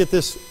 listen, let's get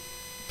this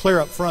clear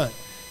up front.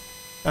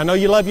 I know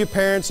you love your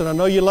parents and I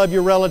know you love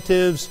your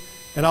relatives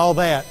and all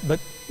that, but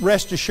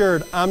rest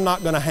assured, I'm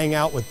not going to hang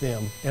out with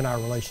them in our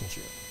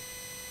relationship.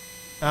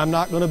 I'm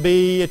not going to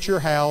be at your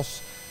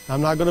house.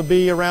 I'm not going to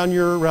be around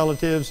your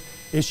relatives.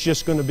 It's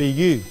just going to be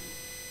you. He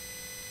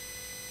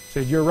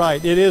said, you're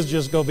right. It is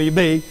just going to be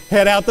me.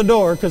 Head out the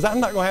door because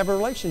I'm not going to have a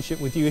relationship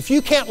with you. If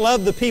you can't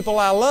love the people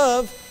I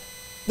love,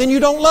 then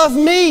you don't love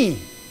me.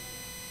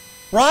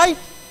 Right?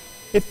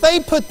 If they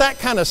put that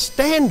kind of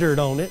standard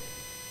on it,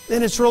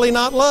 then it's really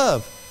not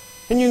love.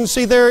 And you can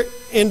see there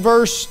in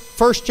 1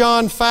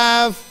 John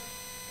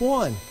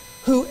 5:1,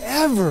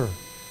 whoever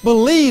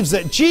believes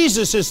that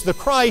Jesus is the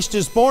Christ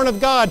is born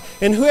of God,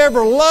 and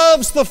whoever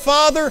loves the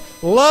Father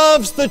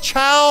loves the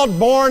child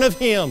born of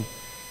Him.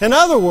 In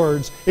other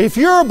words, if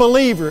you're a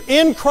believer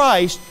in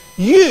Christ,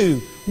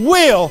 you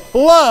will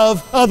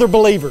love other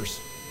believers.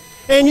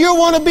 And you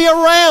want to be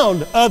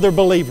around other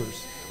believers.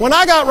 When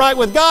I got right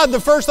with God,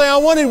 the first thing I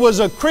wanted was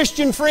a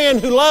Christian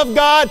friend who loved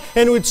God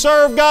and would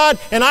serve God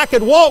and I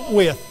could walk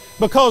with.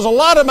 Because a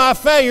lot of my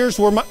failures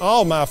were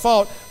all my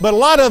fault, but a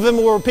lot of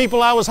them were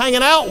people I was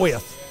hanging out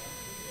with.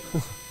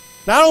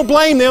 Now, I don't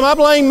blame them, I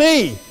blame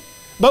me.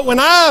 But when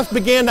I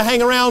began to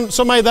hang around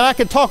somebody that I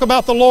could talk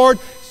about the Lord,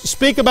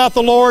 speak about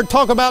the Lord,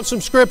 talk about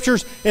some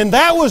scriptures, and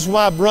that was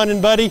my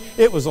running buddy,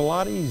 it was a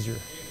lot easier.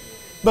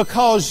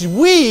 Because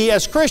we,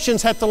 as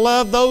Christians, have to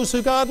love those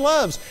who God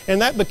loves.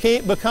 And that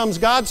becomes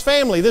God's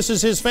family. This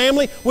is His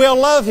family. We'll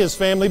love His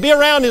family, be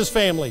around His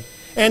family.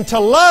 And to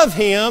love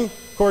Him,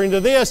 according to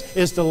this,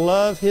 is to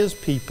love His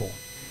people.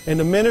 And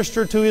to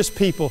minister to His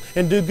people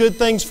and do good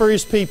things for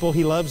His people.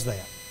 He loves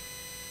that.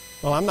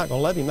 Well, I'm not going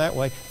to love Him that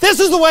way. This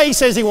is the way He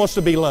says He wants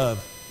to be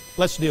loved.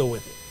 Let's deal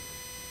with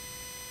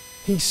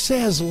it. He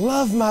says,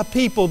 love my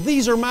people.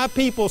 These are my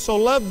people, so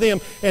love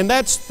them. And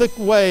that's the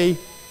way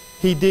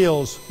He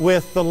deals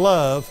with the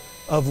love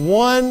of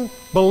one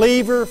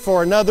believer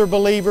for another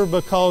believer,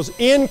 because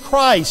in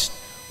Christ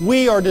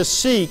we are to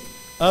seek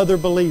other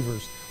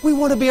believers. We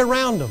want to be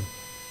around them.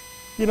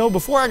 You know,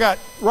 before I got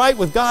right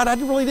with God, I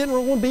really didn't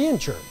want to be in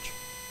church.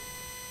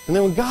 And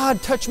then when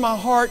God touched my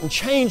heart and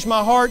changed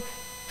my heart,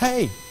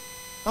 hey,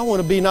 I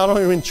want to be not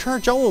only in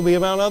church, I want to be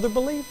around other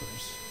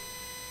believers.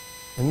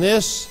 And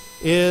this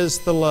is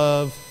the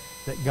love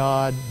that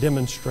God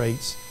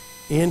demonstrates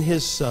in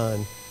His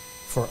Son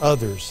for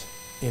others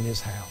in His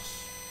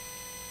house.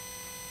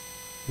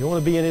 You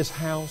want to be in His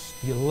house?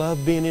 Do you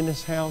love being in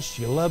His house?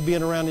 Do you love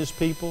being around His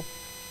people?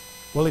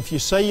 Well, if you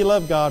say you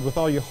love God with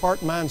all your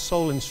heart, mind,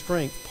 soul, and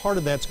strength, part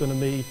of that's going to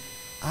be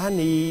I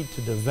need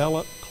to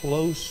develop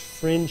close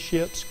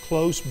friendships,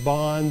 close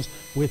bonds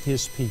with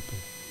His people.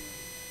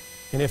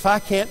 And if I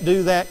can't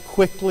do that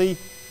quickly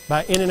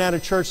by in and out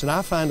of church, then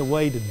I find a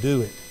way to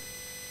do it.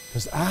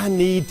 Because I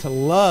need to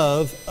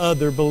love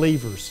other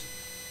believers.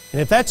 And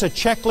if that's a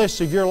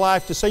checklist of your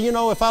life to say, you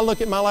know, if I look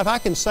at my life, I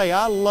can say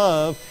I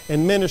love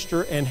and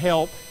minister and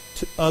help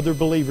to other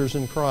believers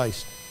in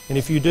Christ. And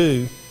if you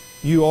do,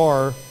 you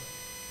are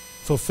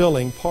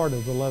fulfilling part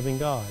of the loving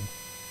God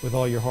with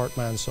all your heart,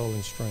 mind, soul,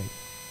 and strength.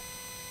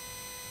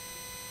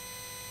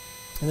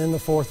 And then the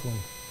fourth one,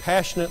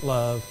 passionate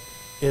love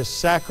is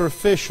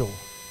sacrificial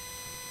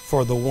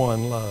for the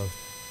one loved.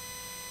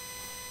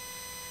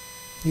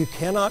 You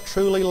cannot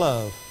truly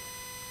love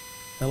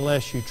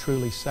unless you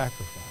truly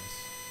sacrifice.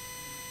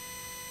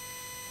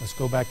 Let's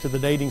go back to the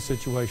dating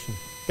situation.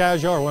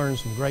 Guys, y'all are learning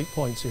some great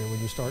points here when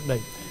you start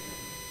dating.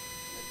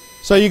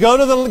 So you go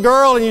to the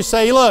girl and you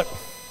say, look,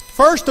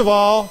 first of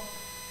all,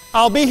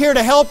 I'll be here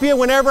to help you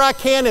whenever I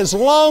can as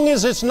long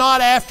as it's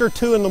not after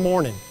 2 in the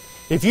morning.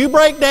 If you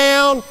break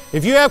down,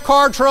 if you have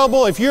car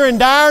trouble, if you're in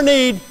dire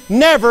need,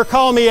 never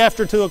call me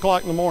after 2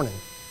 o'clock in the morning.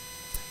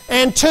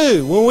 And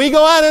 2, when we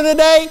go out on a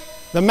date,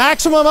 the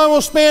maximum I'm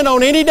going to spend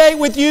on any date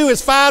with you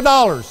is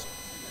 $5.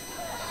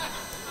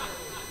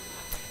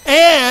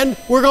 And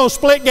we're going to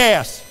split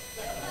gas.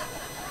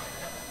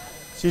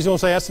 She's going to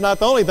say, that's not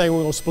the only thing we're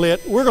going to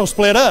split. We're going to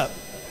split up.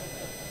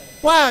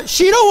 Why?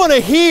 She don't want to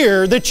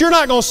hear that you're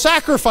not going to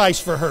sacrifice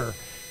for her.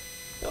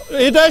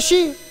 Does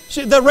she?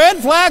 The red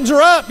flags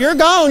are up. You're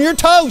gone. You're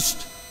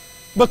toast.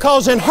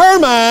 Because in her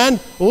mind,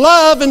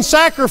 love and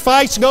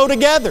sacrifice go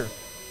together.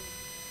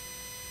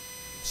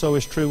 So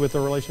is true with the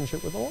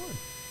relationship with the Lord.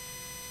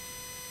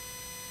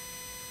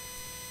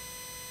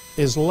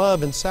 Is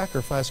love and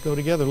sacrifice go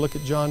together? Look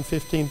at John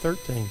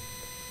 15:13.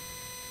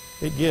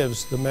 It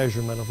gives the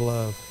measurement of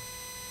love.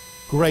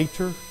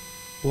 Greater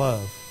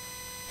love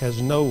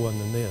has no one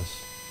than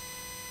this,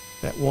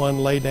 that one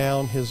lay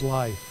down his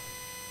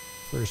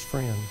life for his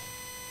friends.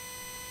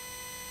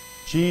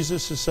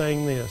 Jesus is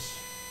saying this.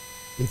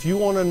 If you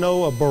want to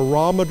know a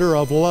barometer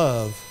of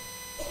love,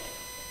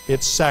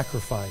 it's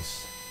sacrifice.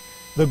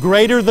 The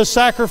greater the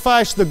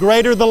sacrifice, the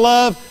greater the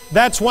love.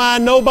 That's why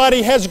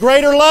nobody has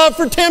greater love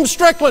for Tim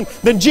Strickland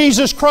than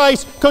Jesus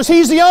Christ, because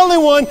He's the only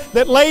one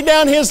that laid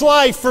down His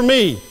life for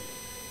me.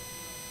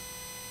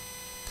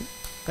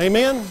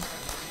 Amen?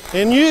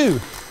 And you.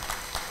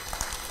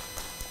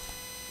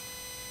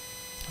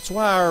 That's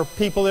why our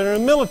people that are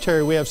in the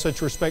military we have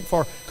such respect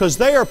for, because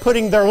they are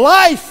putting their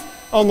life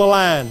on the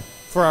line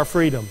for our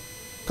freedom.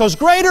 Because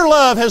greater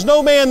love has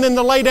no man than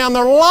to lay down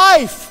their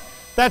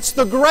life. That's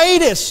the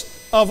greatest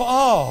of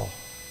all.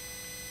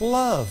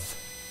 Love.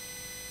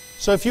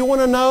 So if you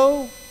want to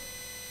know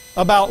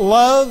about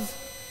love,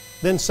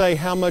 then say,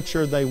 how much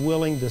are they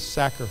willing to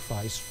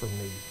sacrifice for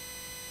me?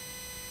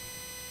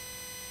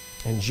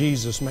 And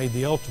Jesus made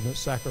the ultimate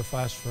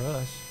sacrifice for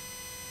us.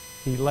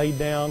 He laid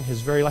down His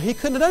very life. He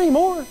couldn't have done any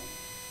more.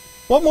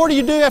 What more do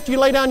you do after you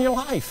lay down your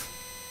life?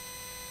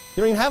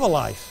 You don't even have a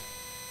life.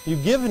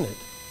 You've given it.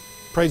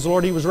 Praise the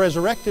Lord, He was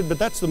resurrected, but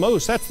that's the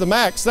most, that's the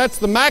max, that's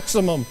the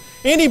maximum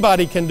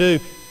anybody can do.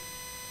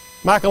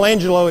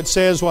 Michelangelo, it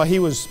says, while he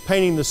was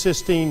painting the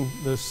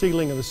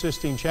ceiling of the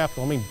Sistine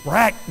Chapel, I mean,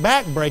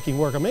 back-breaking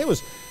work. I mean, it was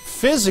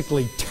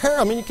physically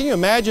terrible. I mean, can you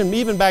imagine,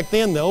 even back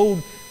then, the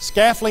old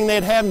scaffolding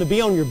they'd have to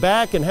be on your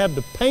back and have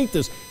to paint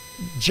this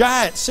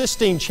giant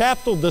Sistine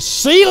Chapel, the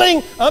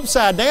ceiling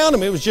upside down. I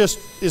mean, it was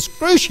just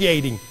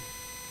excruciating.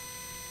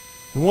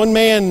 And one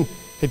man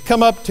had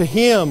come up to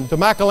him, to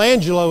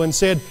Michelangelo, and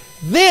said,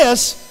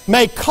 "This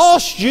may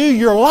cost you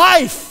your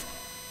life."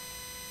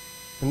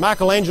 And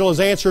Michelangelo's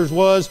answer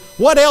was,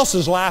 what else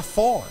is life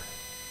for?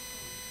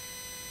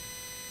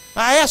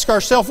 I ask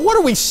ourselves, what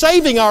are we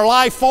saving our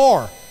life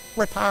for?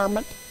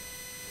 Retirement.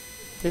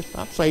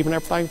 I'm saving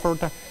everything for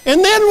retirement.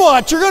 And then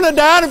what? You're going to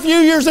die in a few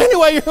years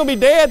anyway. You're going to be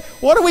dead.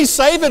 What are we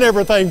saving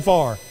everything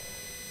for?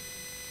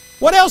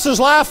 What else is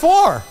life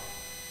for? I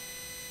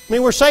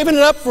mean, we're saving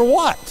it up for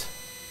what?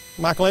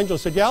 Michelangelo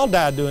said, yeah, I'll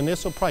die doing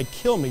this. It'll probably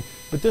kill me.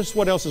 But this is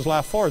what else is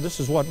life for.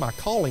 This is what my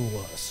calling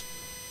was,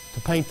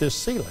 to paint this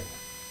ceiling.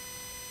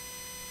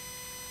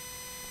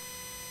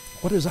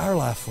 What is our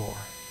life for?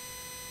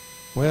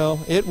 Well,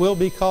 it will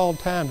be called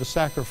time to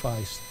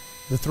sacrifice.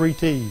 The 3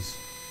 T's.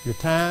 Your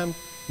time,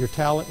 your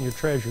talent, and your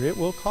treasure. It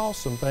will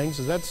cost some things,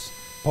 because that's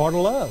part of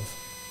love.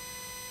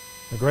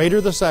 The greater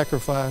the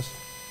sacrifice,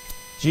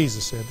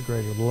 Jesus said, the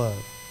greater the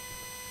love.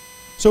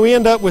 So we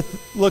end up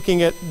with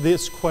looking at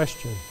this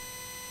question.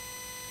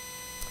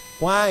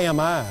 Why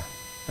am I?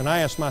 And I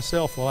asked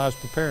myself while I was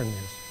preparing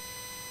this.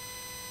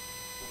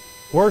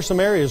 Where are some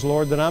areas,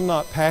 Lord, that I'm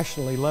not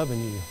passionately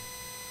loving you?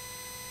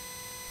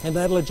 Isn't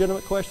that a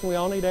legitimate question we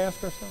all need to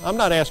ask ourselves? I'm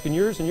not asking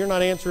yours, and you're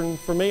not answering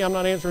for me. I'm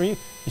not answering you.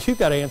 You've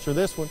got to answer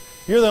this one.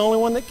 You're the only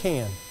one that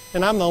can,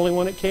 and I'm the only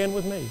one that can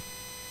with me.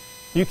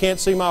 You can't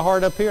see my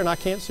heart up here, and I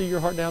can't see your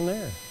heart down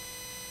there.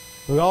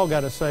 We all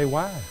got to say,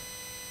 why?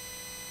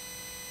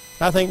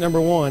 I think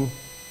number one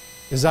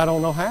is I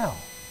don't know how.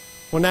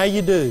 Well, now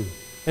you do,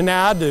 and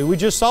now I do. We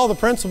just saw the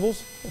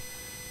principles.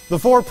 The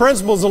 4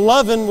 principles of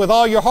loving with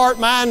all your heart,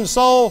 mind, and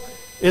soul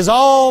is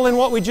all in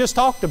what we just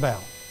talked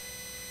about.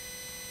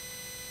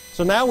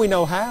 So now we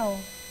know how.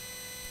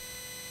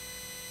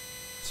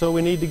 So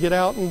we need to get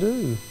out and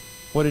do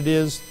what it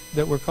is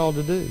that we're called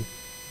to do.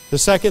 The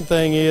second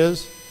thing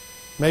is,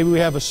 maybe we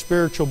have a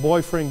spiritual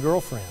boyfriend,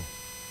 girlfriend.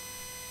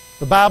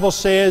 The Bible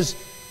says,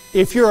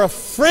 if you're a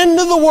friend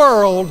of the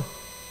world,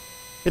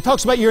 it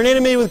talks about you're an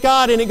enemy with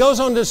God, and it goes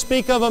on to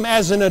speak of them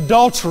as an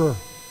adulterer.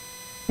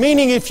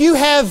 Meaning if you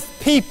have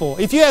people,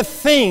 if you have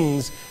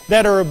things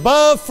that are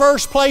above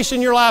first place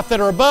in your life, that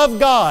are above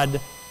God,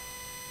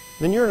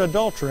 then you're an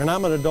adulterer, and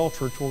I'm an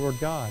adulterer toward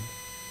God.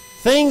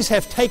 Things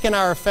have taken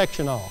our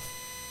affection off.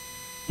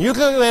 You look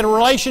at a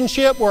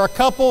relationship where a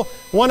couple,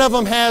 one of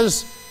them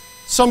has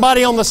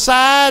somebody on the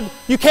side,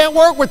 you can't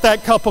work with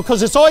that couple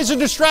because it's always a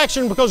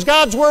distraction, because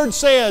God's Word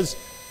says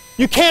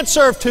you can't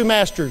serve 2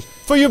 masters.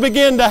 For you'll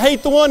begin to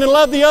hate the one and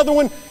love the other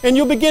one, and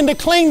you'll begin to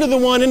cling to the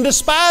one and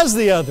despise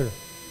the other.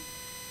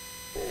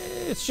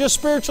 It's just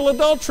spiritual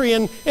adultery,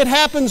 and it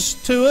happens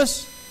to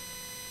us.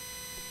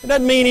 It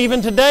doesn't mean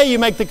even today you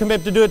make the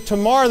commitment to do it.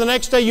 Tomorrow, the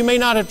next day, you may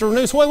not have to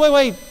renew. So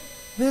wait.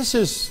 This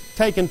is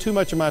taking too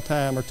much of my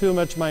time, or too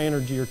much of my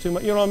energy, or too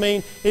much, you know what I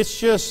mean? It's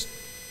just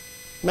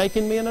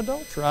making me an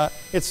adulterer.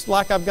 It's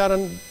like I've got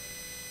a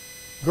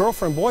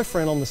girlfriend,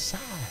 boyfriend on the side.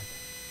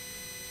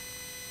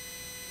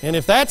 And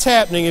if that's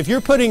happening, if you're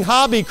putting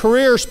hobby,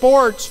 career,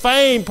 sports,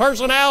 fame,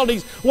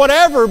 personalities,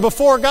 whatever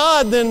before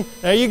God, then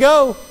there you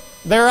go.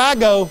 There I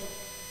go.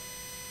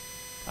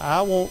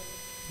 I won't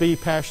be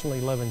passionately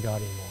loving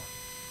God anymore.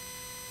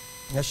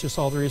 That's just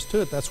all there is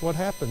to it. That's what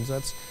happens.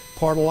 That's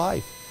part of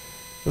life.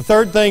 The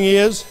third thing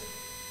is,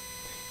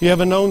 you have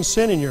a known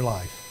sin in your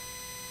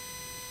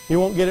life. You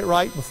won't get it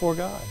right before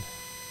God.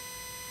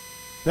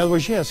 In other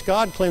words, yes,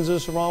 God cleanses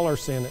us from all our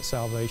sin at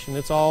salvation.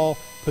 It's all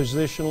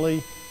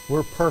positionally.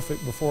 We're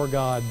perfect before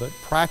God. But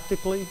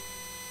practically,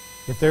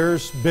 if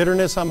there's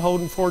bitterness I'm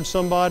holding towards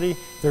somebody,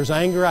 if there's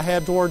anger I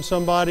have towards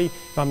somebody,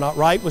 if I'm not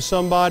right with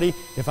somebody,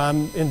 if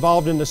I'm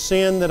involved in the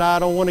sin that I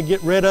don't want to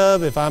get rid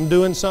of, if I'm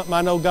doing something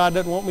I know God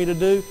doesn't want me to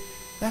do,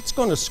 that's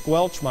going to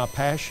squelch my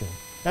passion.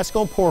 That's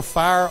going to pour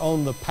fire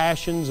on the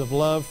passions of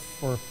love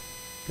for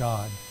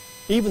God.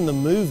 Even the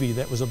movie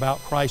that was about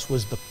Christ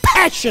was the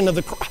passion of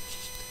the Christ.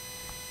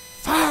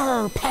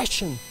 Fire,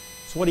 passion.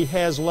 It's what He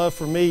has, love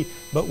for me.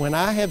 But when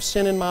I have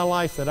sin in my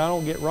life that I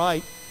don't get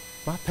right,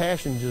 my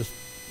passion just,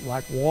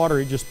 like water,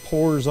 it just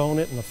pours on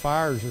it and the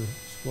fires are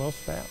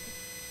squelched out.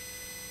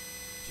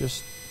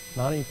 Just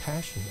not any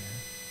passion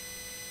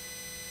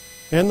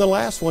there. And the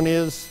last one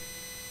is,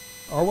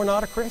 are we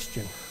not a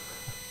Christian?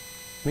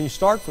 I mean, you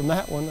start from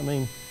that one. I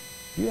mean,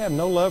 if you have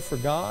no love for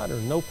God, or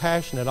no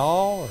passion at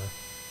all, or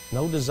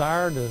no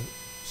desire to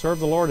serve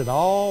the Lord at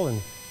all, and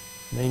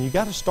I mean, you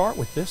got to start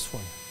with this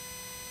one.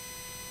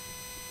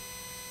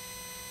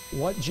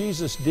 What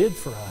Jesus did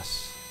for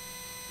us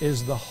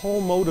is the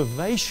whole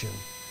motivation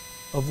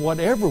of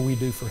whatever we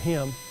do for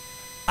Him.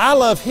 I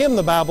love Him,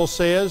 the Bible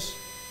says,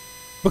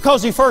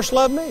 because He first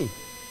loved me.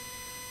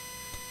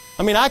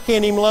 I mean, I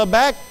can't even love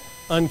back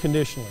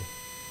unconditionally.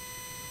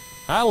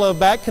 I love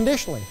back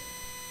conditionally.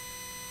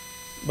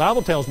 The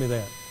Bible tells me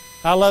that.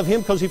 I love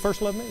Him because He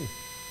first loved me.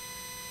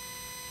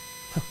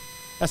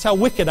 That's how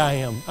wicked I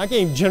am. I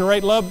can't even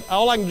generate love.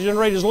 All I can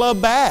generate is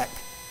love back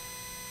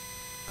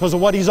because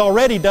of what He's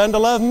already done to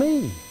love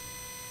me.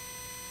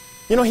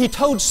 You know, He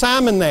told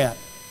Simon that.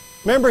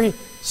 Remember,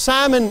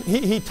 Simon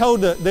told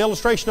the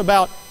illustration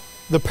about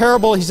the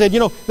parable. He said, you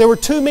know, there were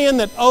 2 men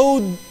that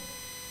owed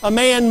a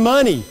man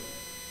money.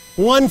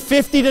 One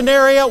 50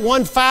 denarii,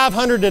 one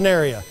 500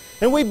 denarii.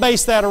 And we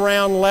base that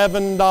around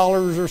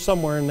 $11 or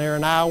somewhere in there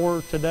an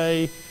hour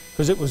today,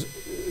 because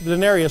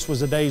denarius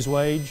was a day's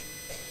wage.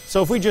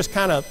 So if we just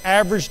kind of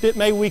averaged it,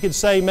 maybe we could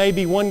say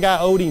maybe one guy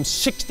owed him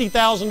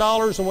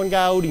 $60,000 and one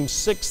guy owed him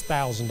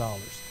 $6,000.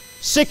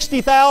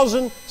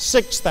 $60,000,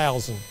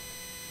 $6,000.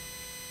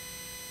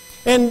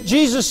 And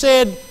Jesus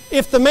said,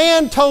 if the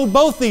man told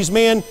both these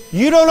men,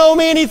 you don't owe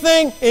me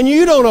anything and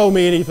you don't owe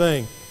me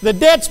anything, the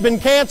debt's been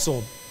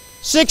canceled.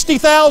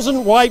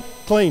 60,000 wiped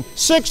clean.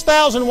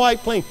 6,000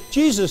 wiped clean.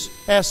 Jesus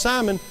asked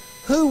Simon,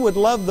 who would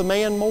love the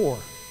man more?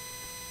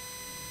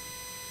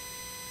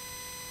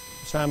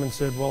 Simon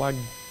said, well, I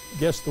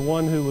guess the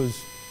one who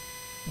was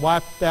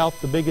wiped out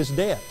the biggest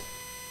debt.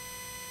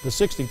 The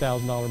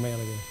 $60,000 man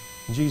again.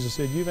 And Jesus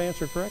said, you've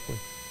answered correctly.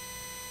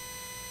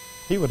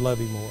 He would love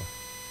him more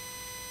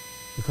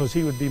because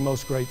he would be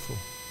most grateful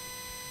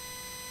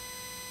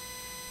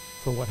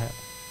for what happened.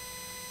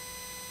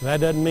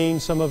 That doesn't mean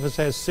some of us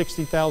has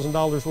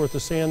 $60,000 worth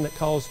of sin that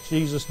caused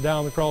Jesus to die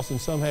on the cross,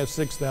 and some have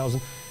 6,000.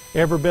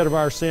 Every bit of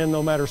our sin,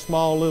 no matter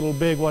small, little,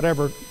 big,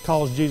 whatever,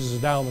 caused Jesus to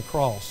die on the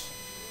cross.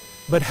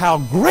 But how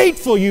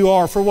grateful you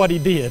are for what He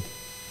did.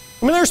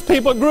 I mean, there's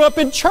people that grew up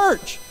in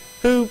church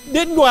who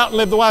didn't go out and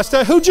live the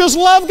lifestyle, who just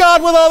love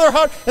God with all their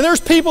heart. And there's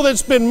people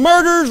that's been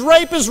murderers,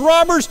 rapists,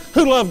 robbers,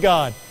 who love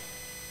God.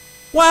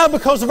 Why?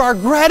 Because of our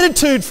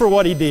gratitude for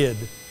what He did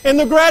and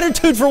the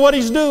gratitude for what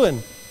He's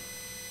doing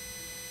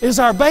is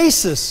our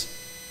basis.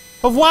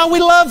 of why we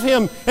love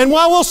Him and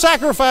why we'll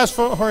sacrifice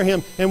for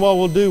Him and why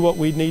we'll do what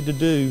we need to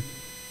do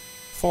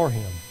for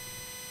Him.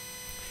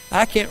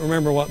 I can't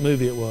remember what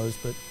movie it was,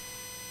 but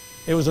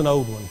it was an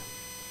old one.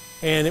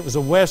 And it was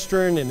a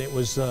Western, and it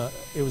was a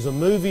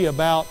movie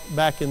about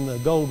back in the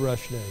gold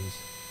rush days.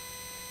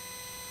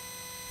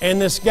 And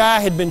this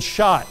guy had been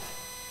shot,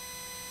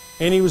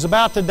 and he was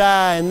about to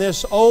die, and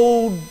this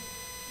old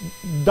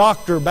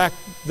doctor back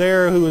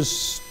there who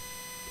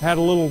had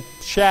a little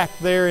shack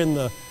there in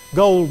the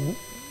gold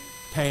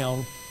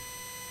town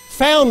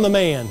found the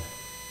man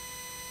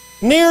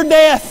near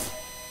death.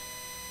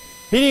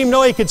 He didn't even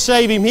know he could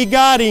save him. He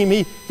got him.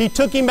 He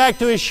took him back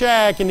to his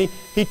shack, and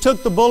he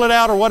took the bullet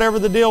out or whatever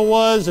the deal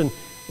was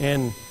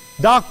and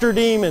doctored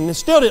him, and it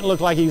still didn't look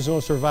like he was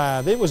going to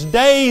survive. It was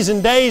days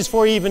and days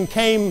before he even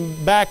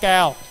came back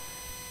out.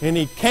 And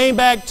he came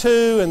back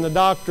to, and the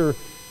doctor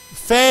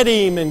fed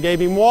him and gave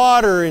him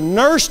water and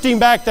nursed him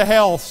back to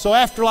health. So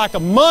after like a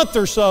month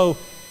or so,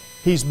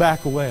 he's back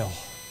well.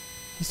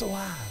 He's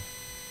alive.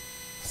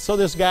 So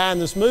this guy in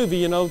this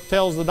movie,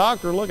 tells the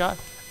doctor, look, I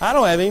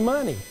don't have any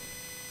money.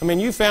 I mean,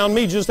 you found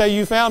me just how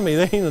you found me.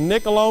 There ain't a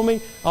nickel on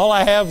me. All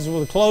I have is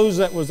the clothes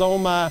that was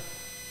on my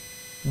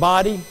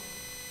body.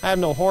 I have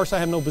no horse. I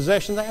have no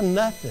possessions. I have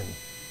nothing.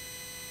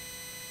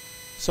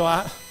 So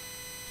I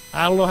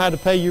don't know how to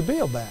pay your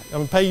bill back. I'm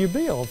going to pay your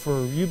bill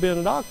for you being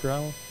a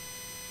doctor.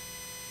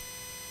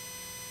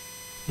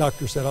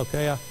 Doctor said,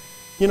 okay,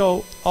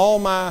 all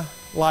my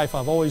life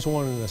I've always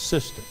wanted an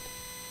assistant.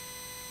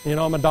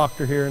 I'm a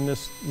doctor here in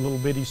this little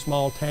bitty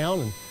small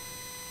town, and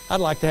I'd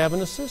like to have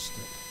an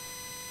assistant.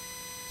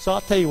 So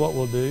I'll tell you what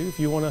we'll do. If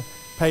you want to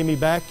pay me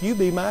back, you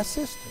be my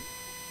assistant.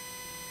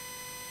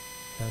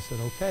 I said,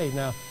 okay.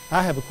 Now,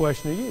 I have a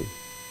question to you.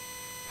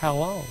 How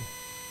long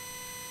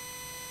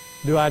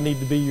do I need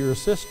to be your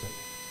assistant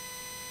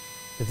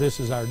if this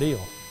is our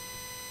deal?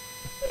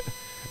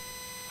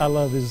 I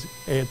love his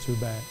answer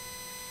back.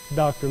 The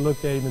doctor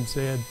looked at him and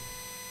said,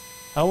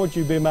 I want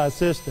you to be my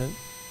assistant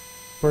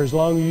for as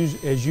long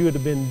as you would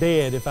have been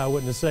dead if I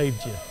wouldn't have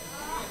saved you.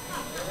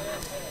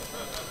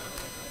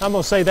 I'm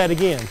going to say that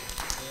again.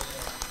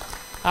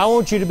 I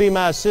want you to be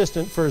my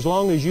assistant for as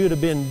long as you'd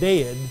have been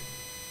dead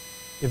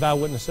if I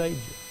wouldn't have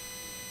saved you.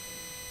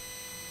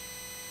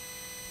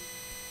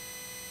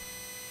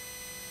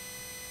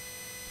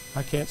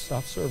 I can't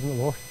stop serving the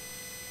Lord.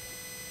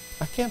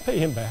 I can't pay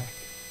Him back.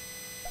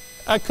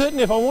 I couldn't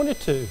if I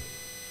wanted to.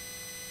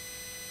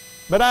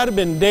 But I'd have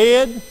been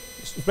dead,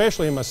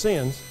 especially in my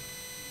sins.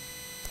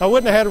 I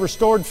wouldn't have had a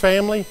restored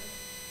family.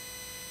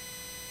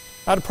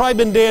 I'd have probably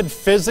been dead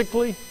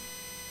physically.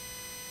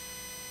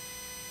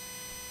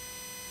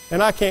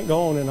 And I can't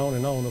go on and on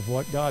and on of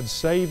what God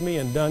saved me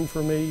and done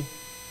for me.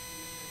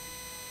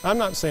 I'm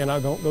not saying I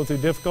don't go through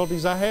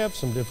difficulties. I have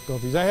some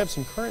difficulties. I have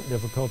some current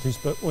difficulties.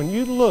 But when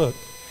you look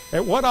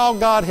at what all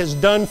God has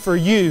done for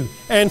you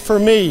and for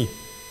me,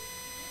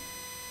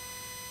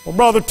 well,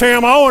 Brother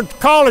Tim, I went to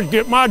college to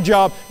get my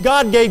job.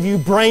 God gave you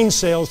brain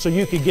cells so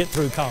you could get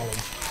through college.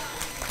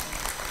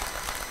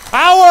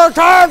 I worked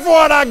hard for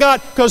what I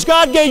got because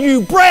God gave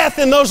you breath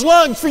in those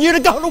lungs for you to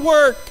go to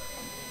work.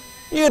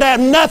 You'd have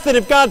nothing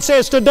if God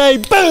says today,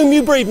 boom,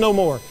 you breathe no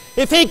more.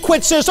 If He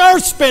quits this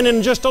earth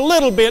spinning just a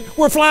little bit,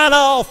 we're flying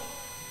off.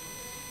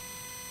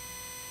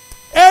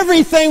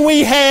 Everything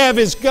we have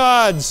is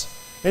God's.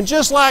 And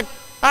just like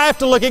I have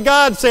to look at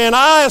God saying,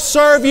 I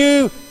serve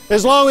you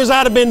as long as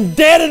I'd have been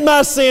dead in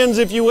my sins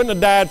if you wouldn't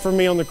have died for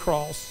me on the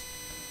cross.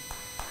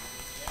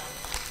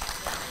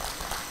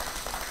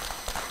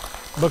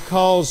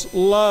 Because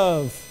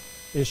love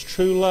is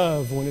true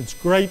love when it's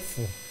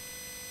grateful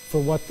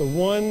for what the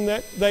one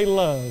that they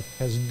love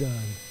has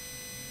done.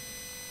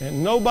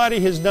 And nobody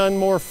has done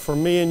more for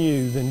me and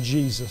you than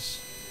Jesus.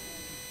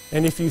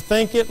 And if you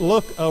think it,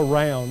 look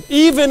around.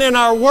 Even in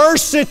our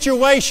worst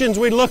situations,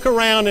 we look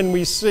around and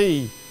we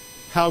see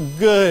how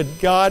good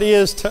God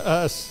is to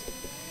us.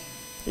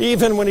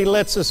 Even when He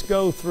lets us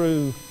go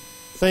through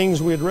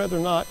things we'd rather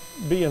not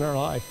be in our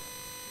life.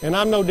 And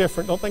I'm no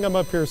different. Don't think I'm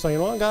up here saying,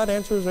 well, God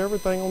answers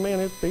everything on me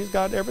and He's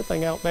got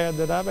everything out bad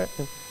that I've had.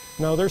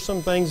 No, there's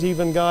some things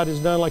even God has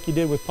done like He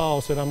did with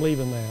Paul, said, I'm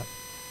leaving that.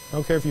 I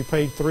don't care if you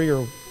paid 3 or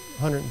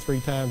 103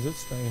 times, it's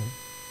staying.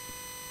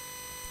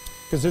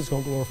 Because it's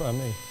going to glorify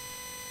me.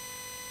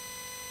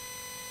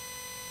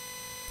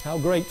 How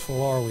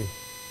grateful are we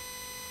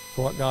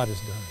for what God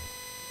has done?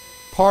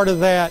 Part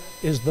of that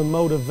is the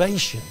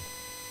motivation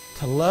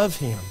to love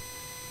Him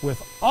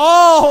with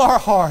all our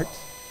heart,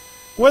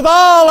 with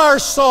all our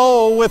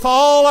soul, with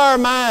all our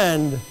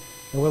mind,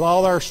 and with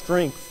all our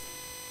strength.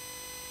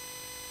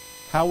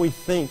 How we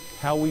think,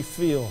 how we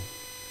feel,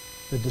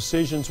 the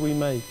decisions we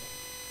make,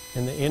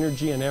 and the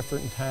energy and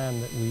effort and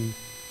time that we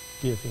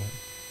give Him.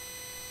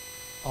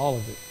 All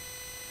of it.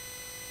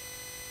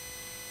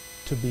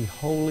 To be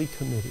wholly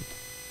committed.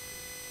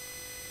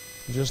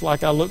 Just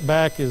like I look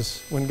back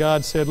is when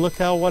God said, look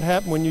what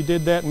happened when you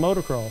did that in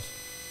motocross.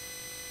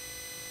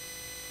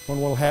 What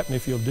will happen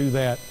if you'll do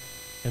that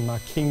in my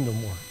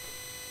kingdom work?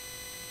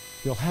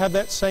 You'll have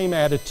that same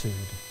attitude,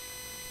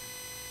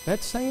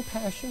 that same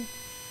passion,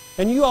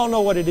 And you all know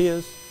what it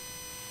is.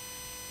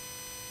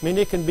 I mean,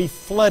 it can be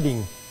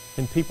flooding,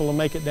 and people will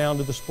make it down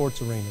to the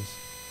sports arenas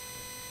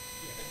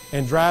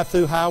and drive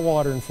through high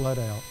water and flood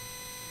out.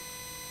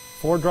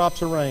 4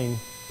 drops of rain,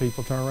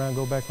 people turn around and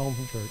go back home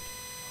from church.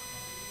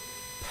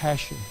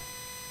 Passion.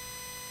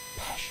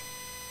 Passion.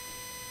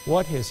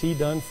 What has He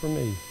done for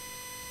me?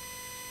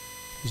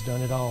 He's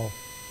done it all.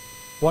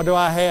 What do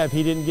I have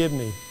He didn't give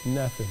me?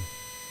 Nothing.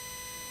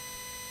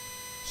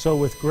 So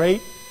with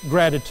great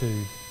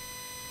gratitude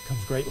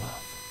comes great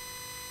love.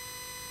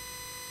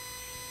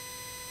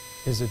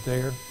 Is it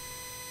there?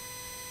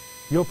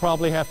 You'll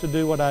probably have to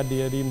do what I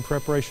did in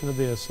preparation of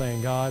this,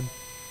 saying, God,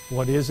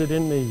 what is it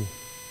in me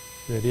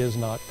that is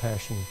not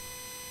passion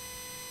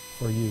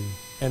for you?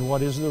 And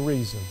what is the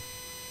reason?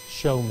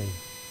 Show me.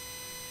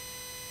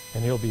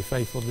 And He'll be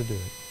faithful to do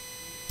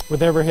it.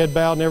 With every head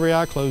bowed and every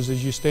eye closed,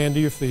 as you stand to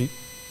your feet,